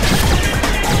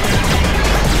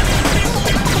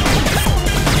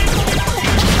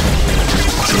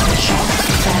 Triple shot.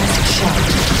 Fast shot.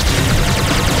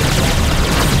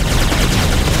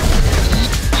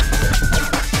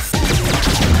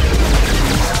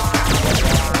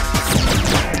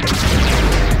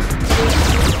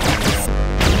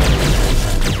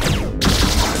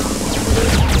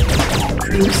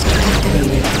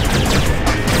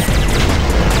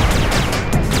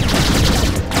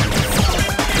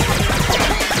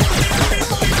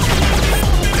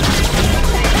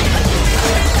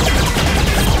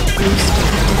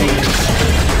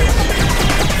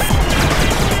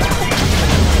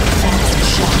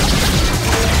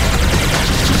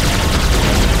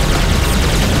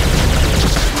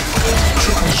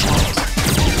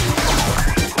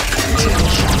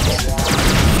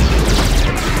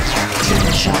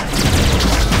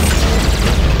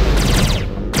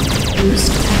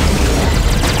 Boost activated.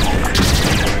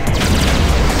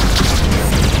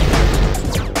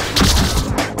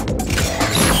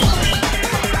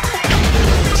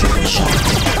 Triple shot.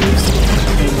 Boost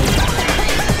activated.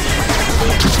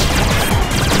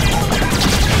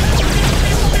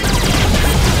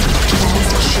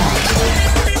 Fast shot.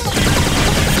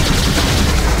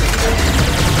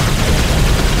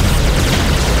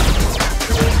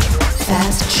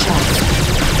 Fast shot.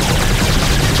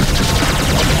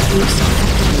 Boost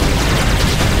activated.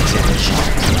 Triple shot.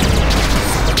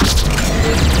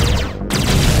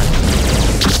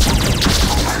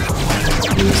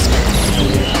 Boost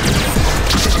activated.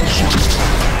 Triple shot.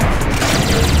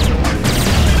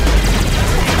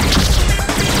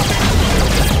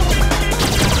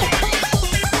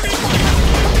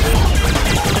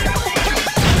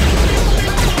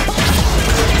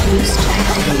 Boost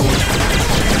activated.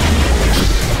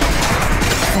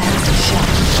 Fast shot.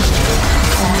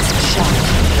 Fast shot.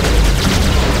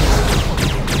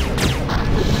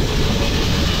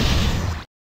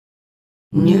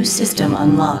 New system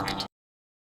unlocked.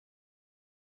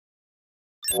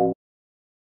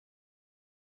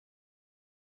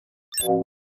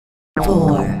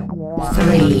 Four,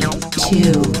 three,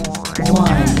 two,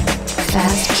 one.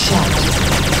 Fast shot.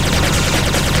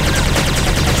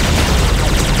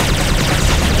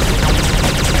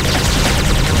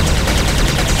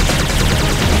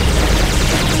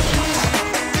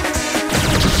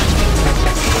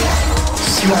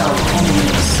 Slow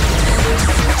enemies.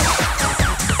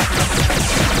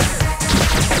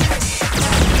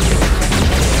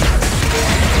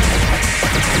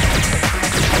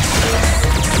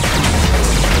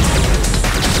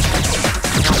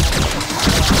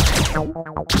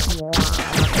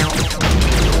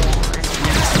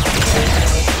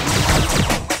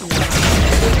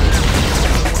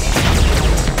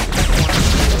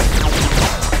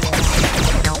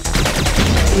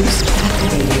 Boost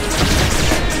activated.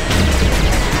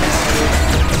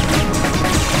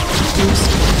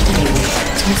 Boost activated.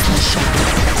 Tesla shot.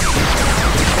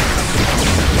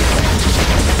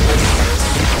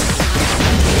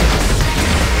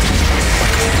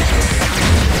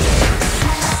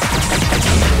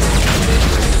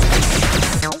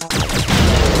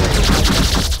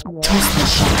 Tesla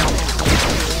shot.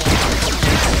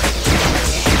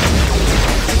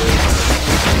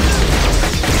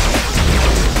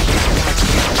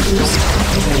 Boost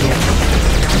activated.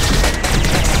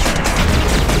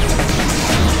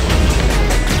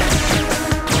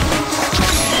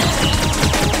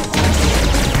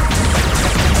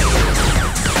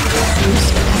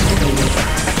 Boost activated.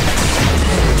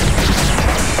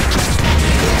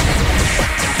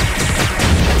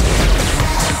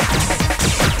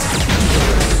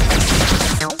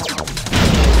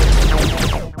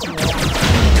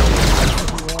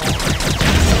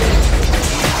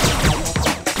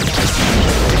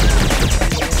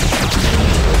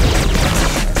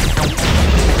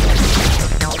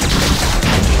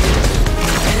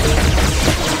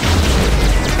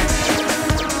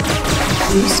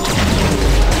 Boost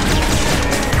activated.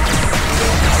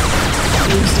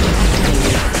 Boost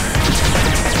activated.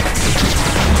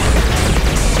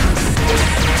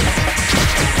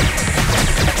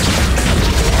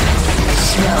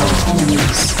 Slow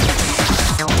enemies.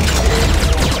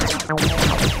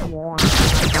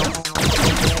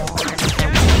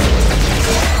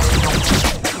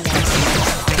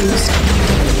 Boost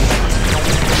activated.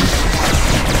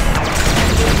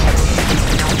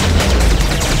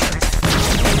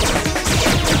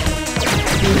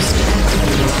 Boost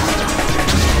activated.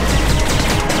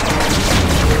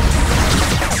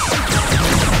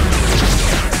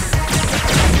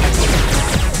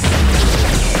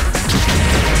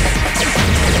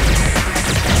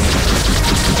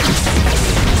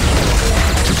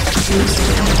 Boost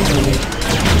activated.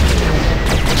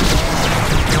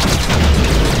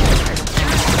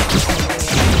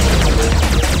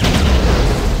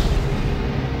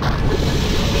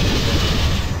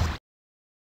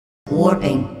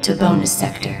 Warping to bonus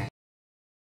sector.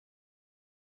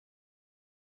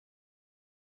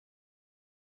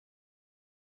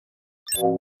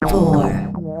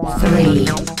 Four, three,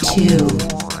 two,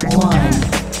 one.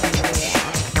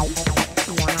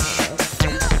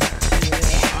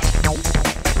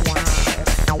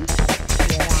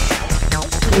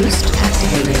 Boost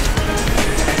activated.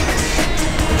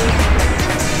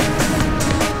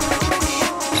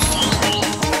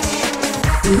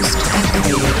 Boost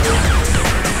activated.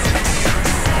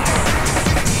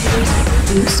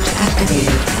 Boost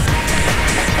activated.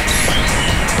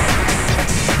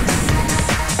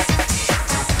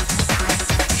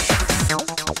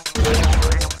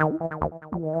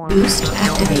 Boost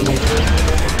activated.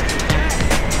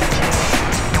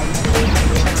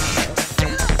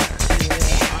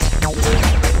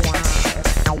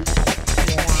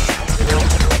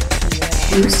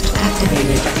 Boost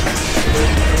activated.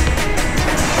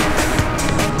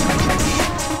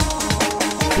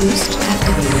 Boost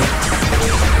activated.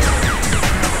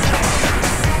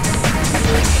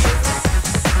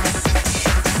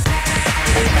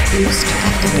 Boost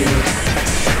activated.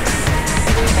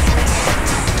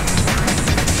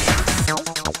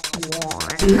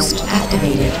 Boost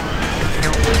activated.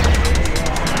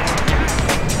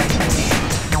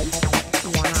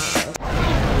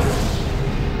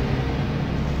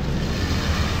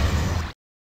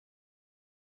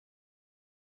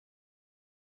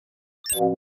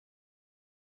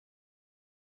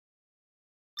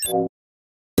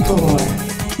 Four,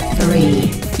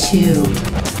 three, two,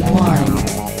 one.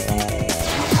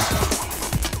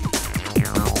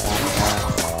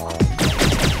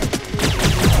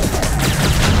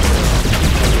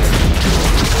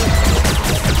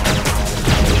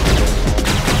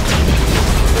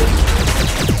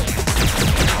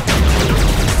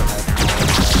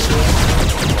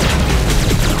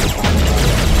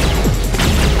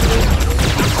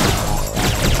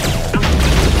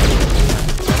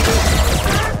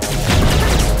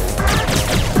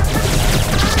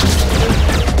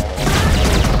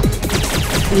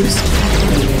 Boost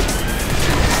activated.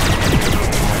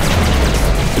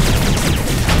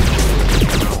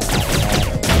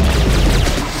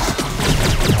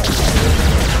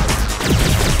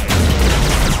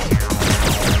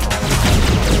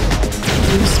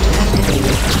 Boost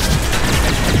activated.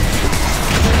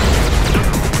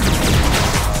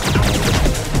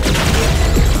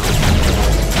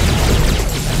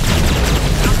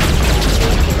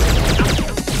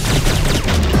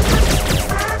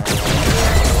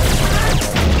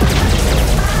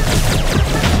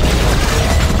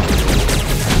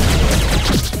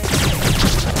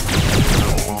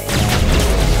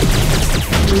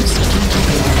 Boost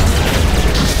activated.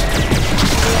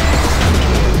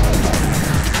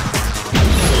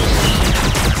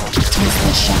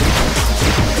 Tesla shock.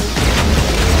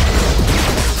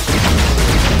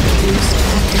 Boost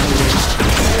activated.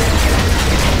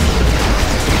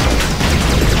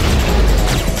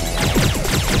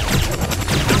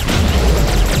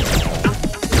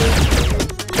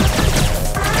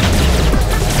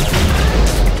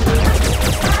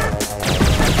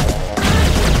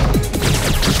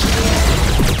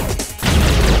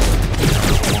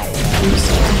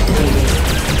 Boost activated.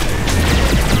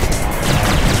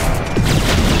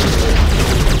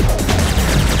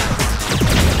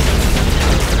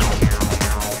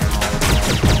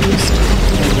 Boost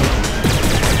activated.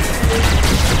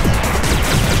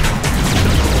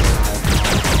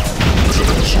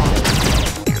 Triple shot.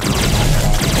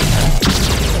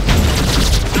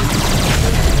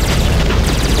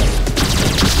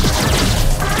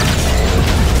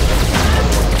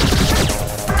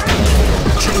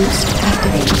 Boost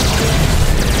activated.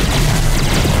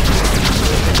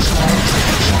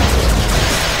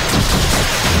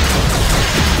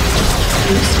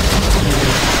 Boost activated.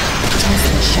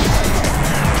 Tesla shot.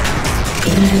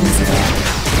 Invincible.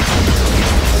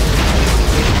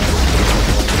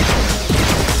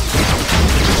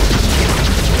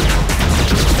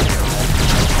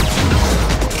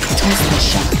 Tesla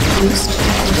shot. Boost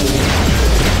activated.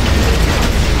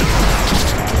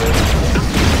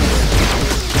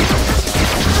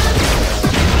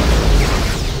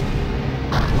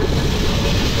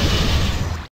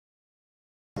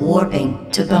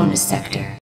 Warping to bonus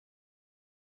sector.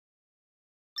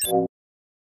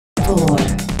 4,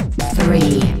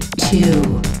 3,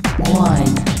 2,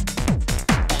 1.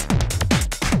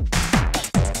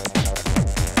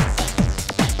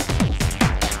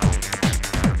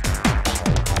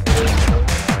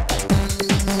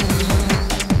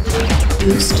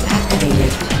 Boost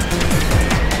activated.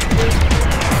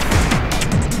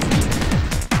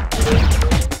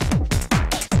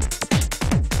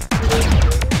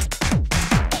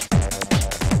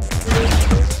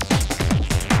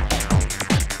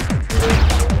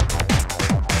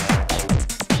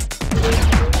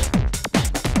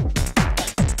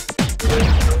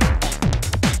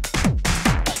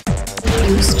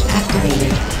 Boost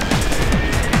activated.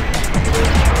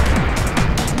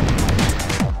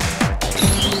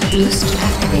 Boost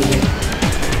activated.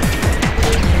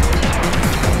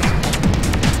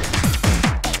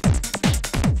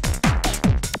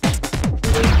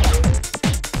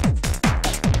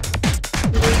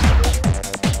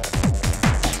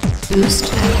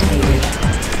 Boost activated.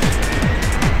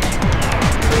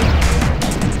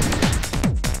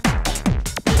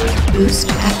 Boost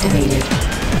activated.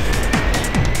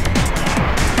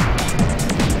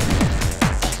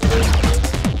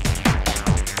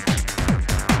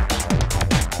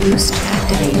 Boost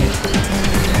activated.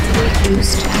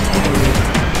 Boost activated.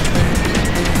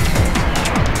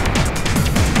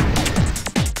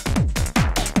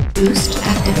 Boost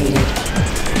activated.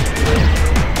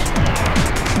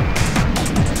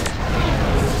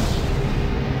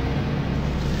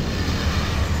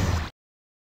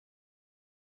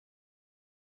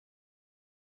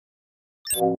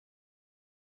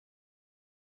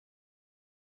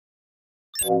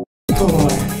 4,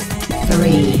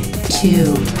 3,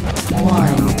 2,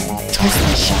 1.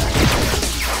 Tesla shock.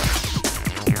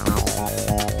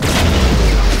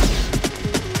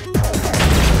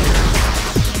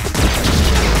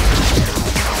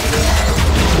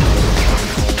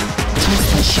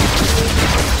 Tesla shock.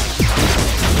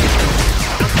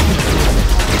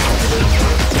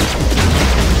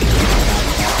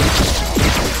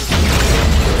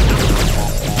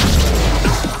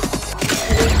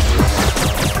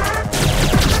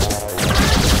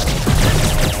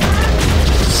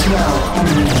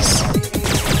 Enemies.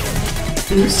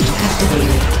 Boost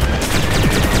activated.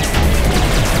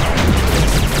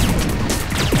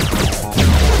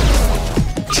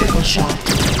 Triple shot.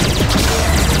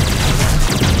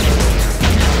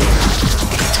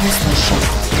 Tesla shot.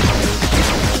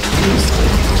 Boost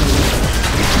activated.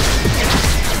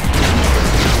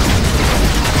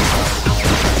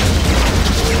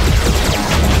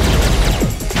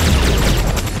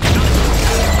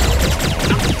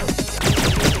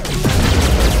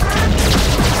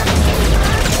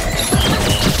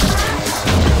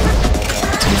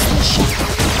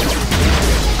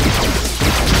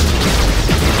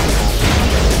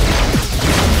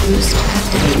 Boost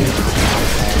activated.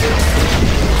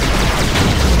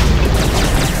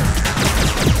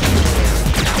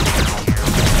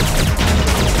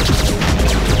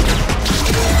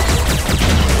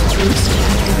 Boost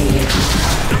activated.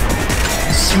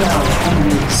 Slow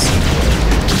enemies.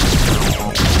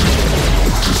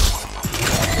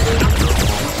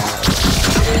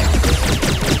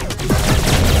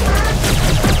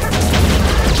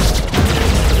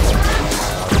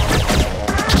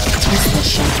 Tesla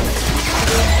shot.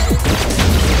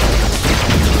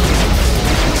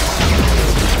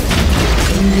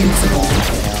 Invincible.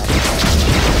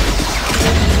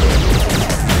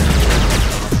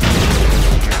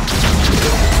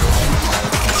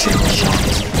 Triple shot.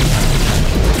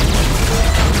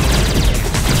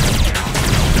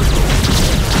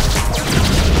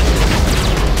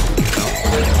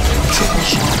 Triple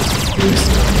shot.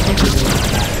 Boost activated.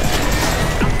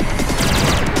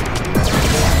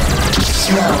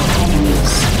 Slow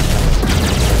enemies.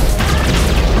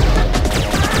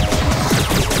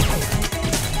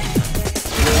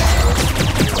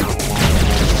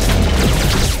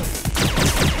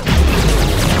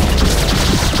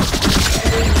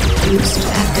 Boost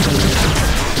activated.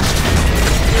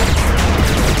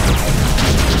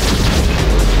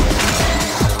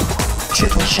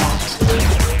 Triple shot.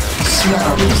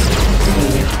 Slow boost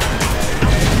activated.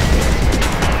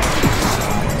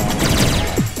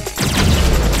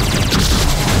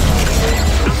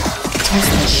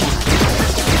 Tesla shot.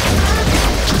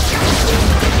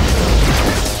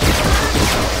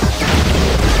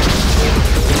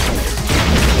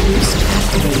 Boost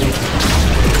activated.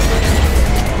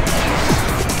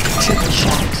 Triple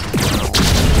shot.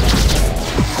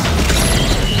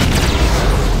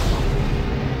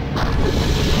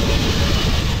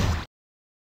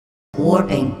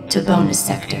 Warping to bonus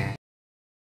sector.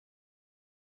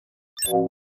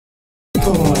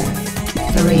 4,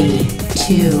 3,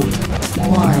 2,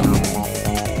 1.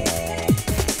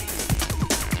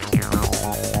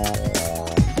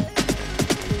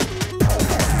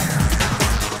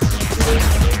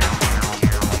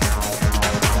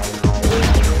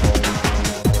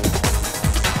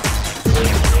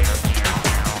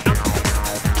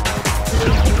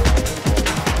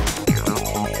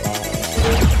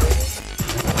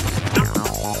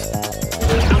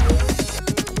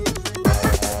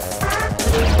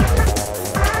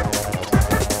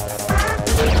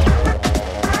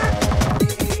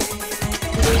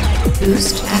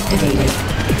 Boost activated.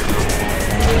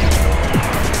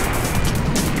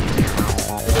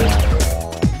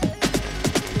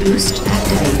 Boost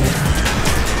activated.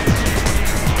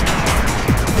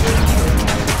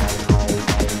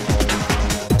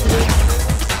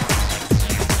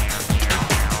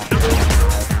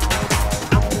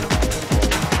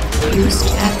 Boost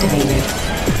activated.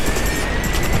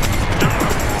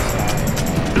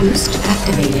 Boost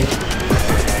activated.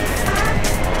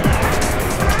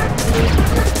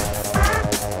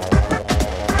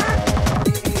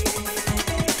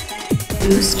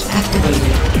 Boost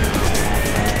activated.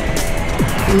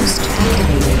 Boost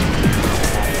activated.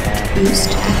 Boost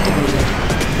activated.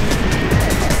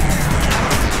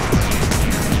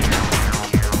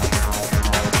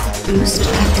 Boost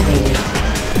activated.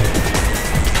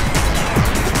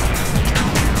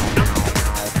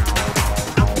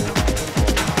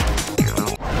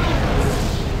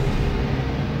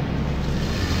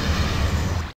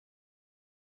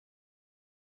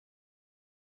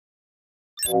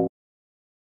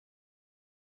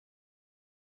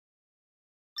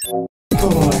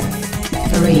 Four,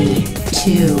 three,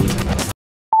 two,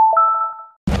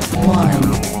 one.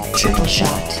 Triple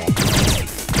shot.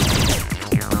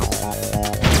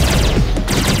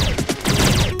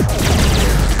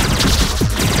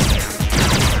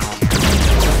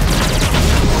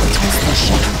 Tesla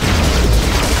shot.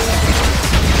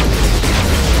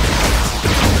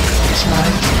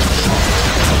 Charge shot.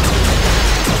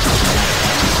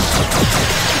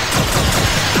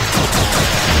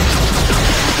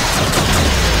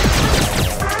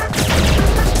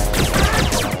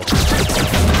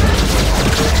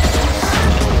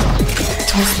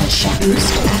 Tesla shot.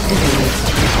 Boost activated.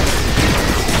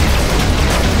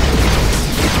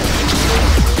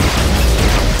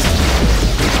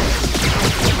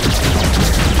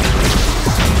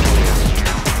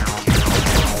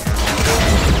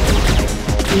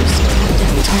 Boost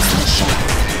activated. Tesla shot.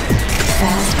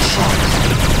 Fast shot.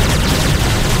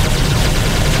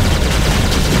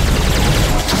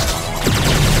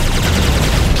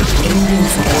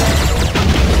 Invincible.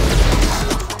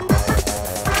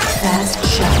 Fast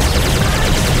shot.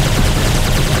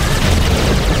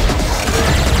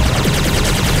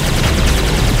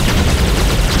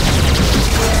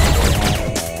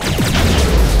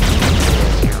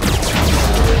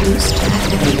 Boost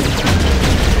activated.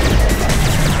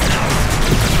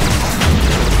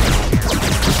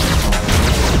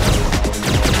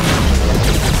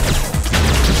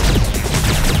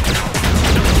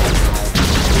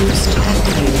 Boost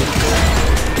activated.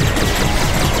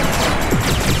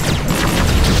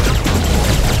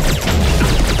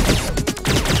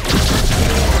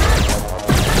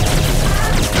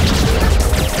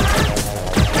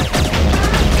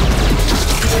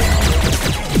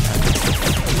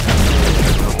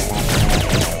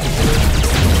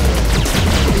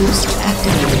 Boost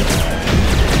activated.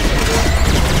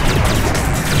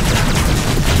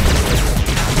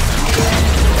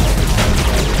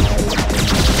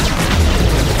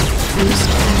 Boost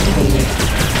activated.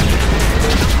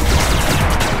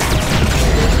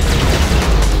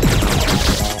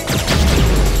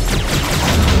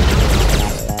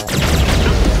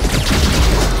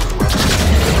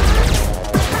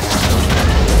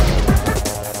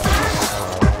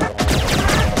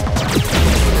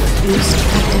 Boost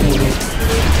activated.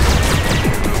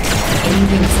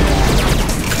 Invincible.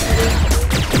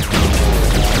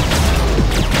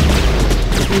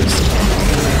 Boost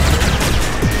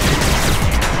activated.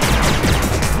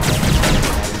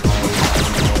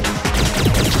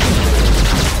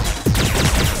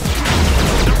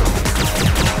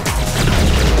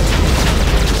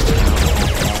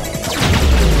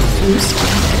 Boost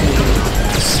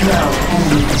activated. Slow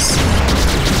enemies.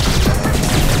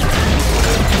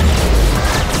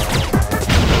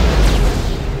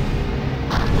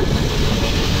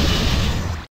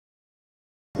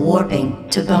 Warping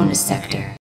to bonus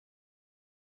sector.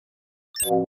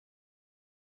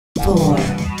 4,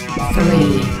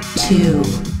 3, 2,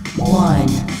 1.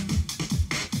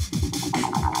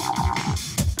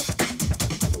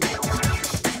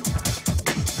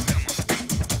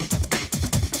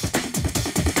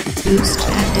 Boost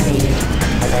activated.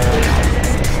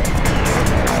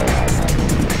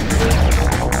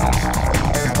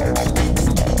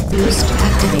 Boost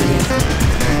activated.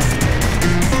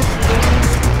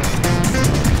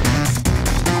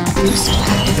 Boost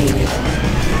activated.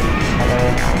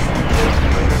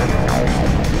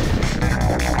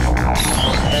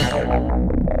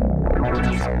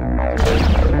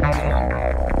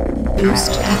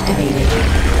 Boost activated.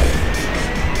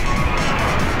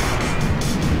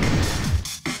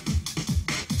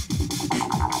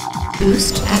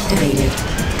 Boost activated.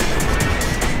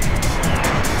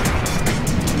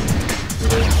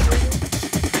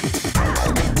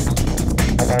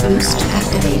 Boost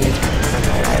activated.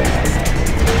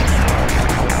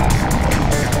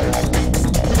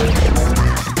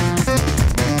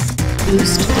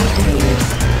 Boost activated.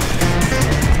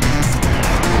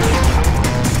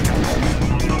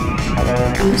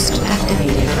 Boost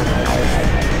activated.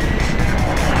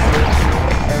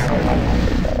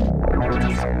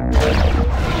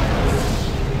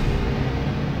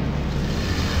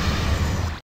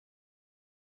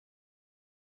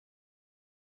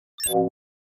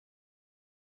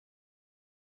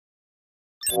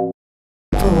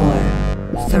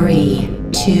 3,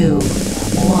 2,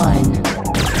 1.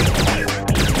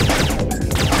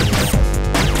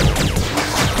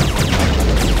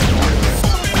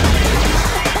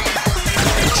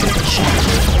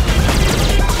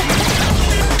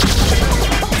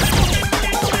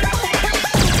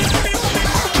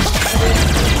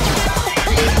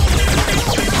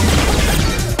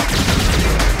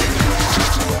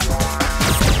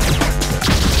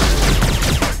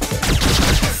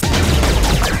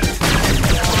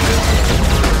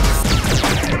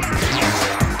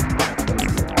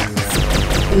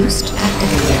 Boost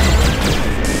activated.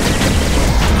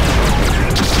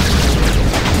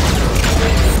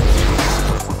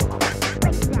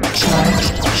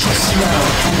 Charged should slow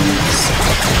enemies.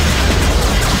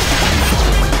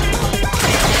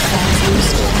 Fan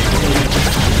boost activated.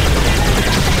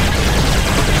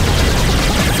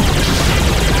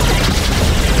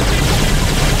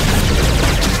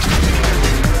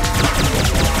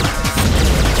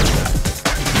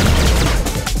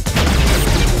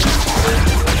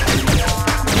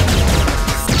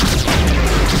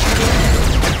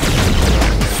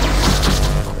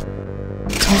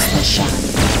 Tesla shot.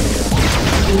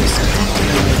 Boost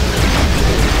activated.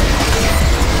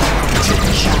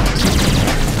 Triple shot.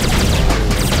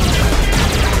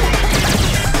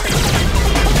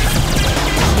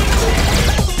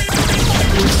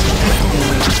 Boost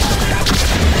activated.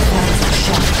 Plasma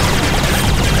shot.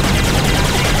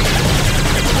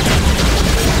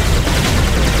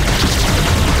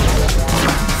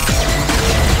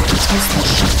 Tesla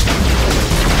shot.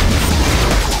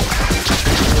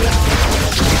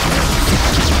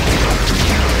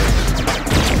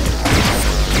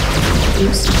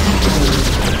 Boost activated.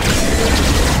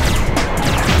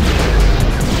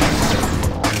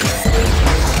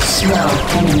 Slow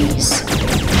enemies.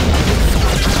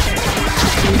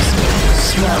 Boost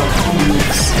slow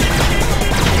enemies.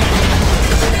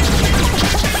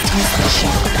 Tesla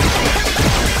shot.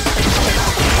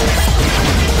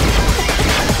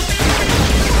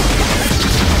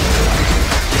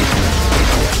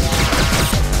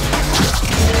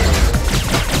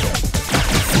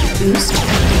 Boost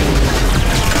activated.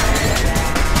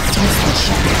 Tesla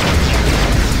shot.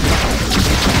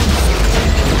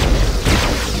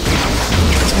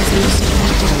 Boost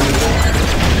activated.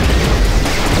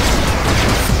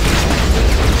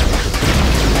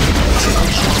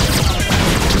 Triple shot.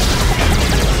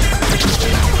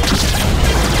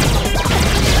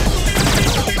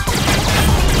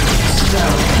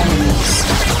 Slow enemies.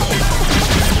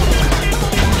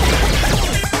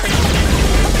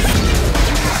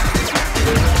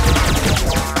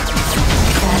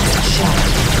 Fast shot.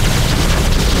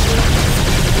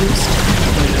 Boost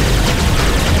activated.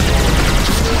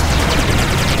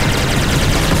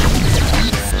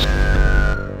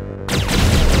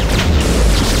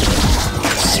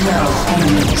 Slow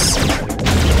enemies.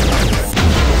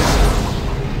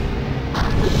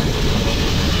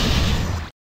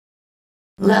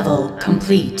 Level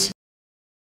complete.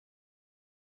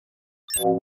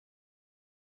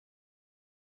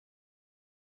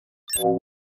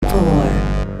 4,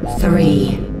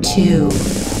 3, 2,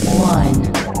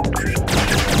 1.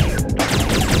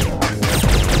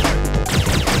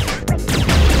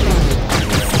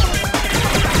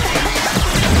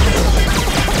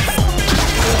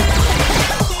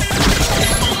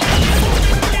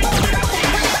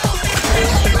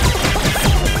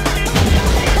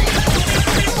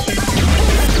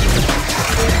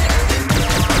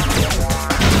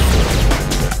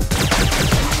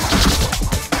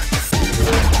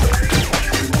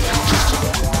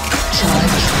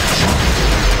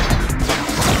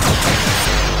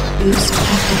 Boost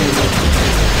activated.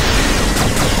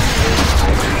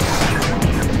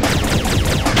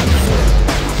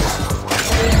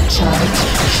 Charge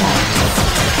shot.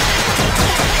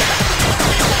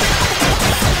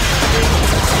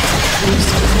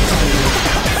 Boost activated.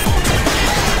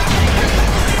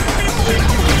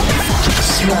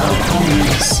 Slow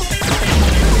enemies.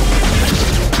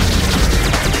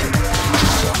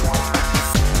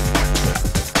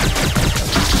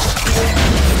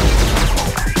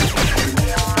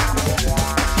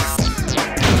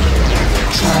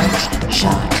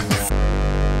 Shot.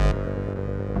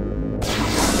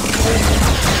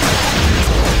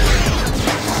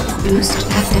 Boost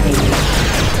activated.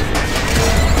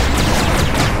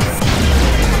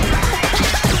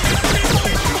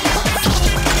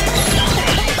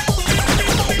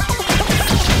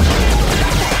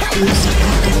 Boost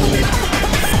activated.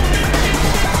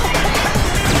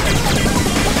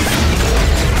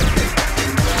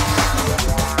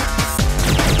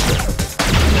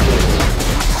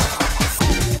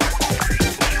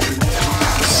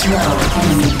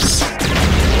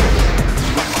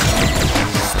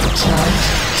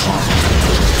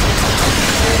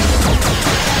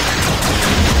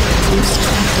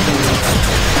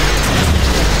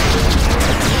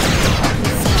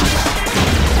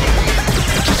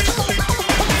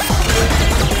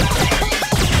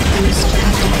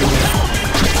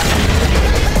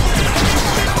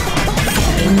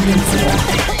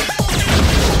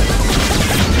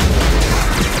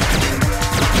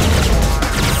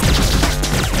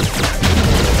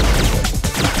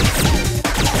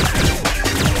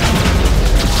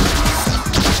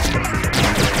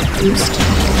 Boost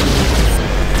activated.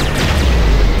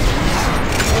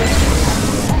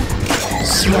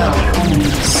 Slow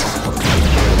enemies.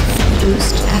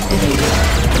 Boost activated.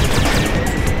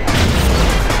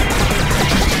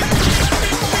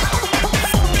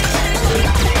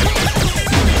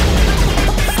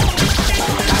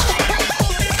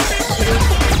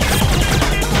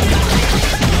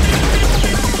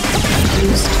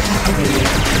 Boost activated.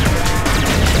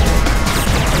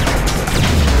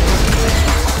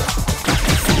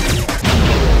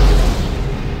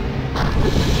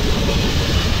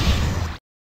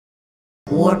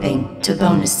 Warping to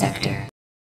bonus sector.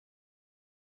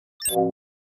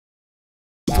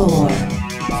 4,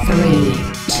 3,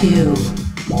 2,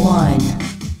 1.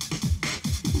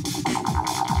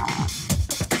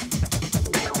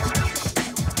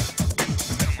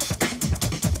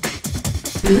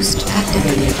 Boost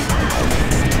activated.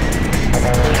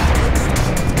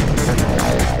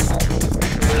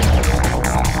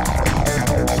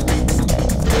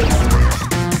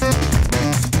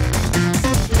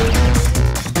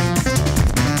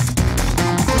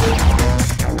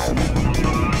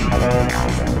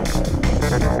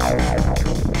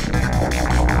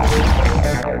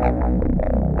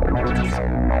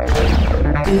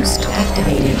 Boost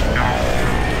activated.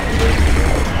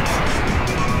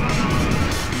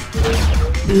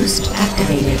 Boost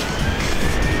activated.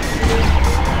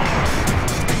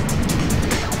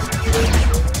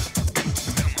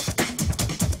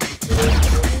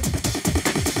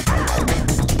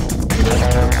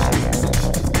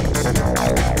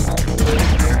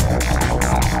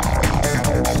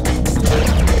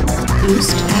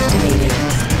 Boost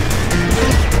activated.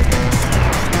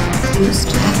 Boost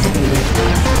activated.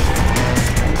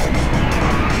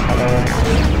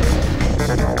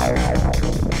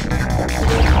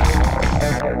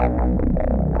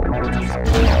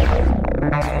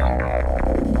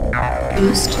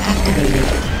 Boost activated.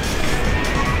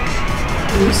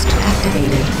 Boost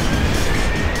activated.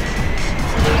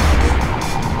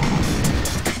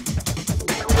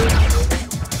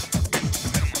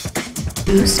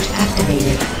 Boost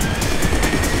activated.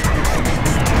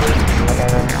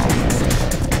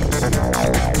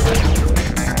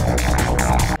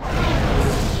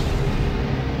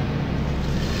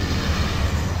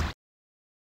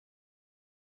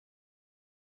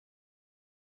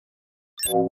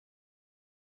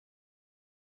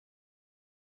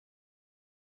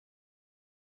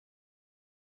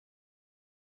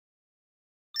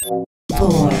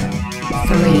 4,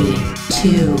 3,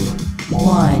 2,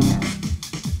 1.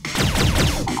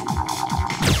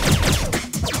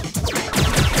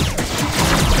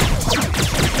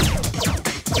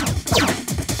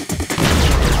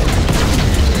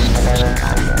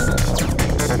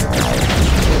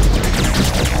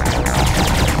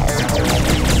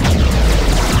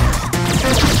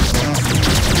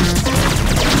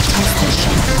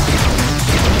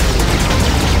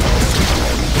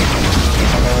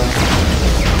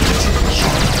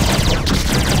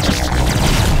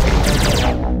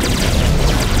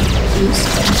 Boost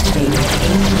activated.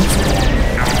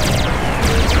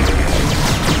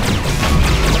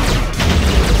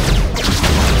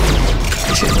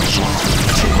 Triple shot.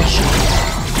 Triple shot.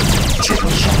 Triple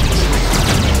shot.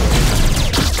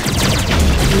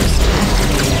 Boost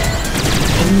activated.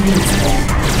 Invincible.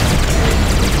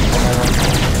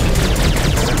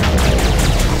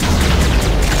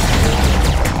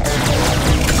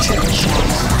 Triple shot.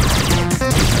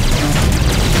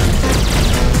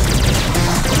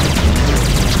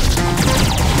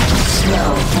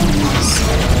 Slow enemies.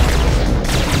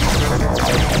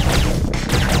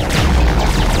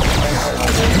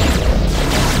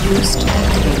 Boost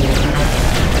activated.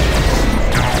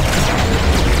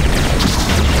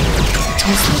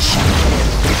 Tesla shot.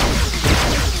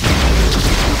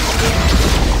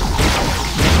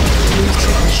 Triple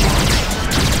shot.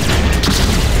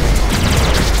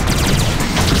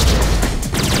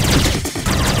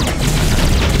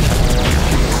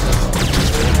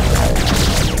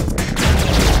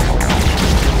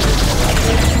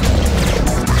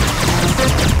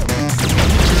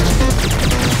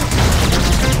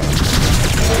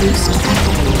 Boost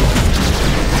activated.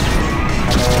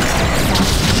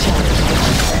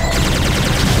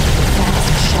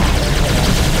 Fast shot.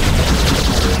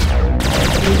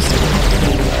 Boost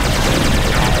activated.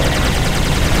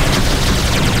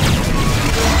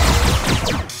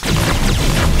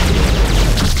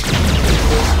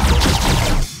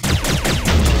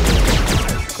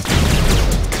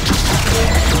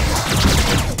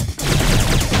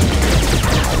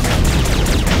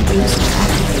 Boost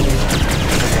activated.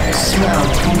 Slow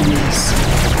enemies.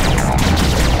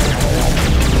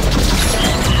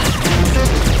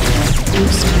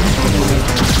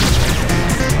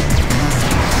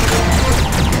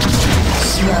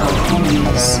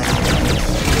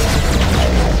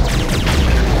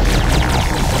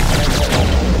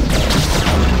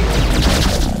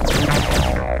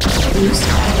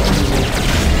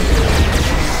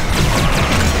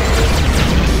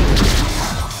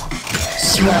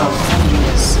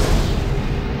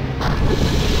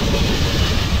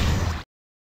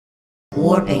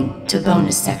 the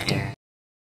bonus sector.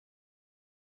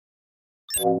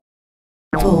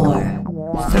 4,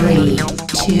 3,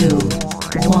 2,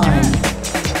 1.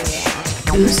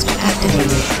 Boost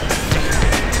activated.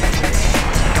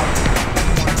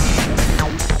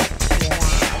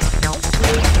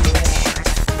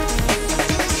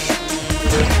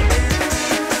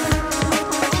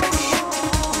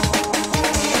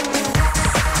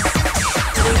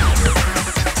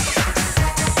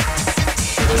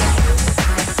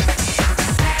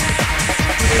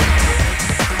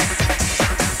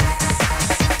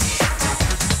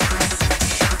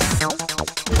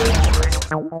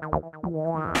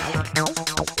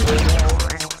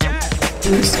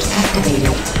 Boost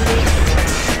activated.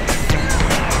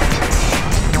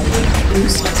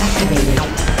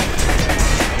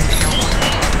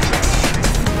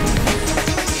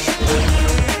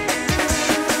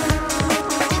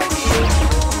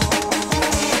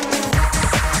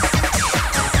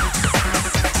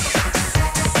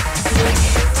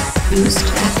 Boost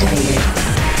activated.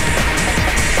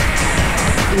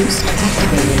 Boost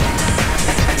activated.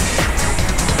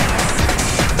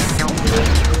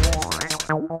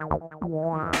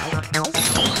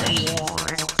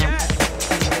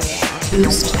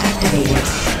 Boost activated. Boost activated.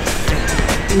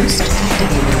 Boost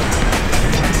activated.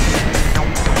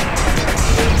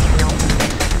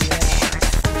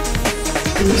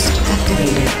 Boost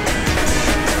activated.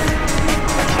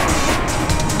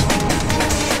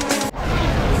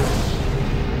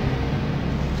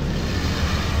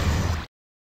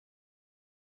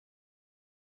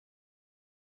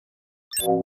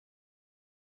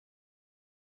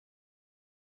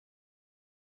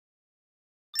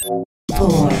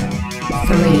 4,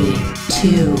 3,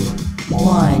 2,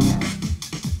 1.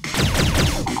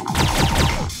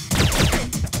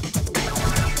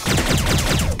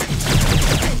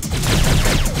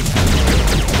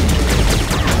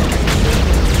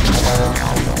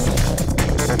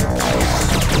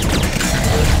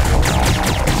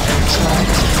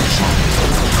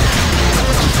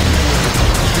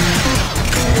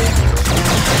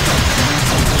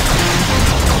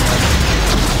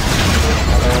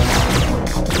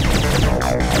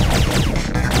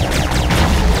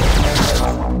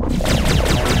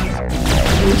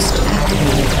 Boost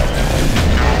activated.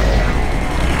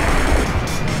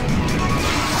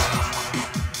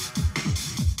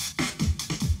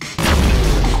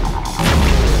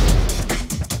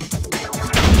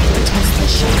 Tesla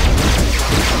shot.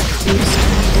 Boost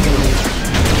activated.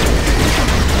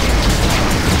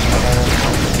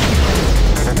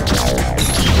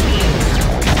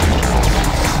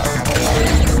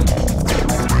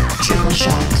 Triple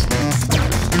shot.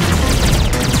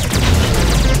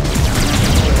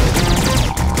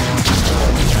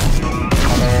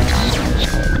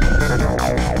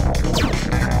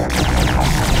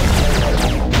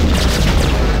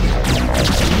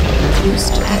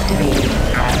 Boost activated.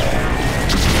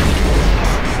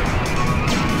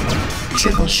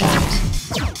 Triple shot.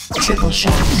 Triple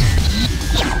shot.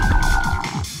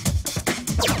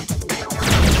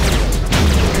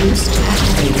 Boost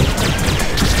activated.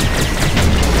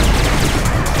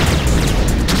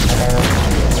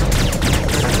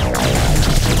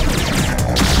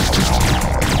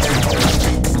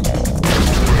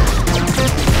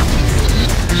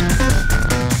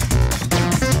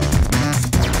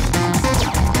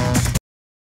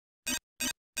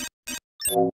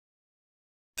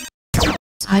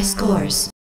 High scores.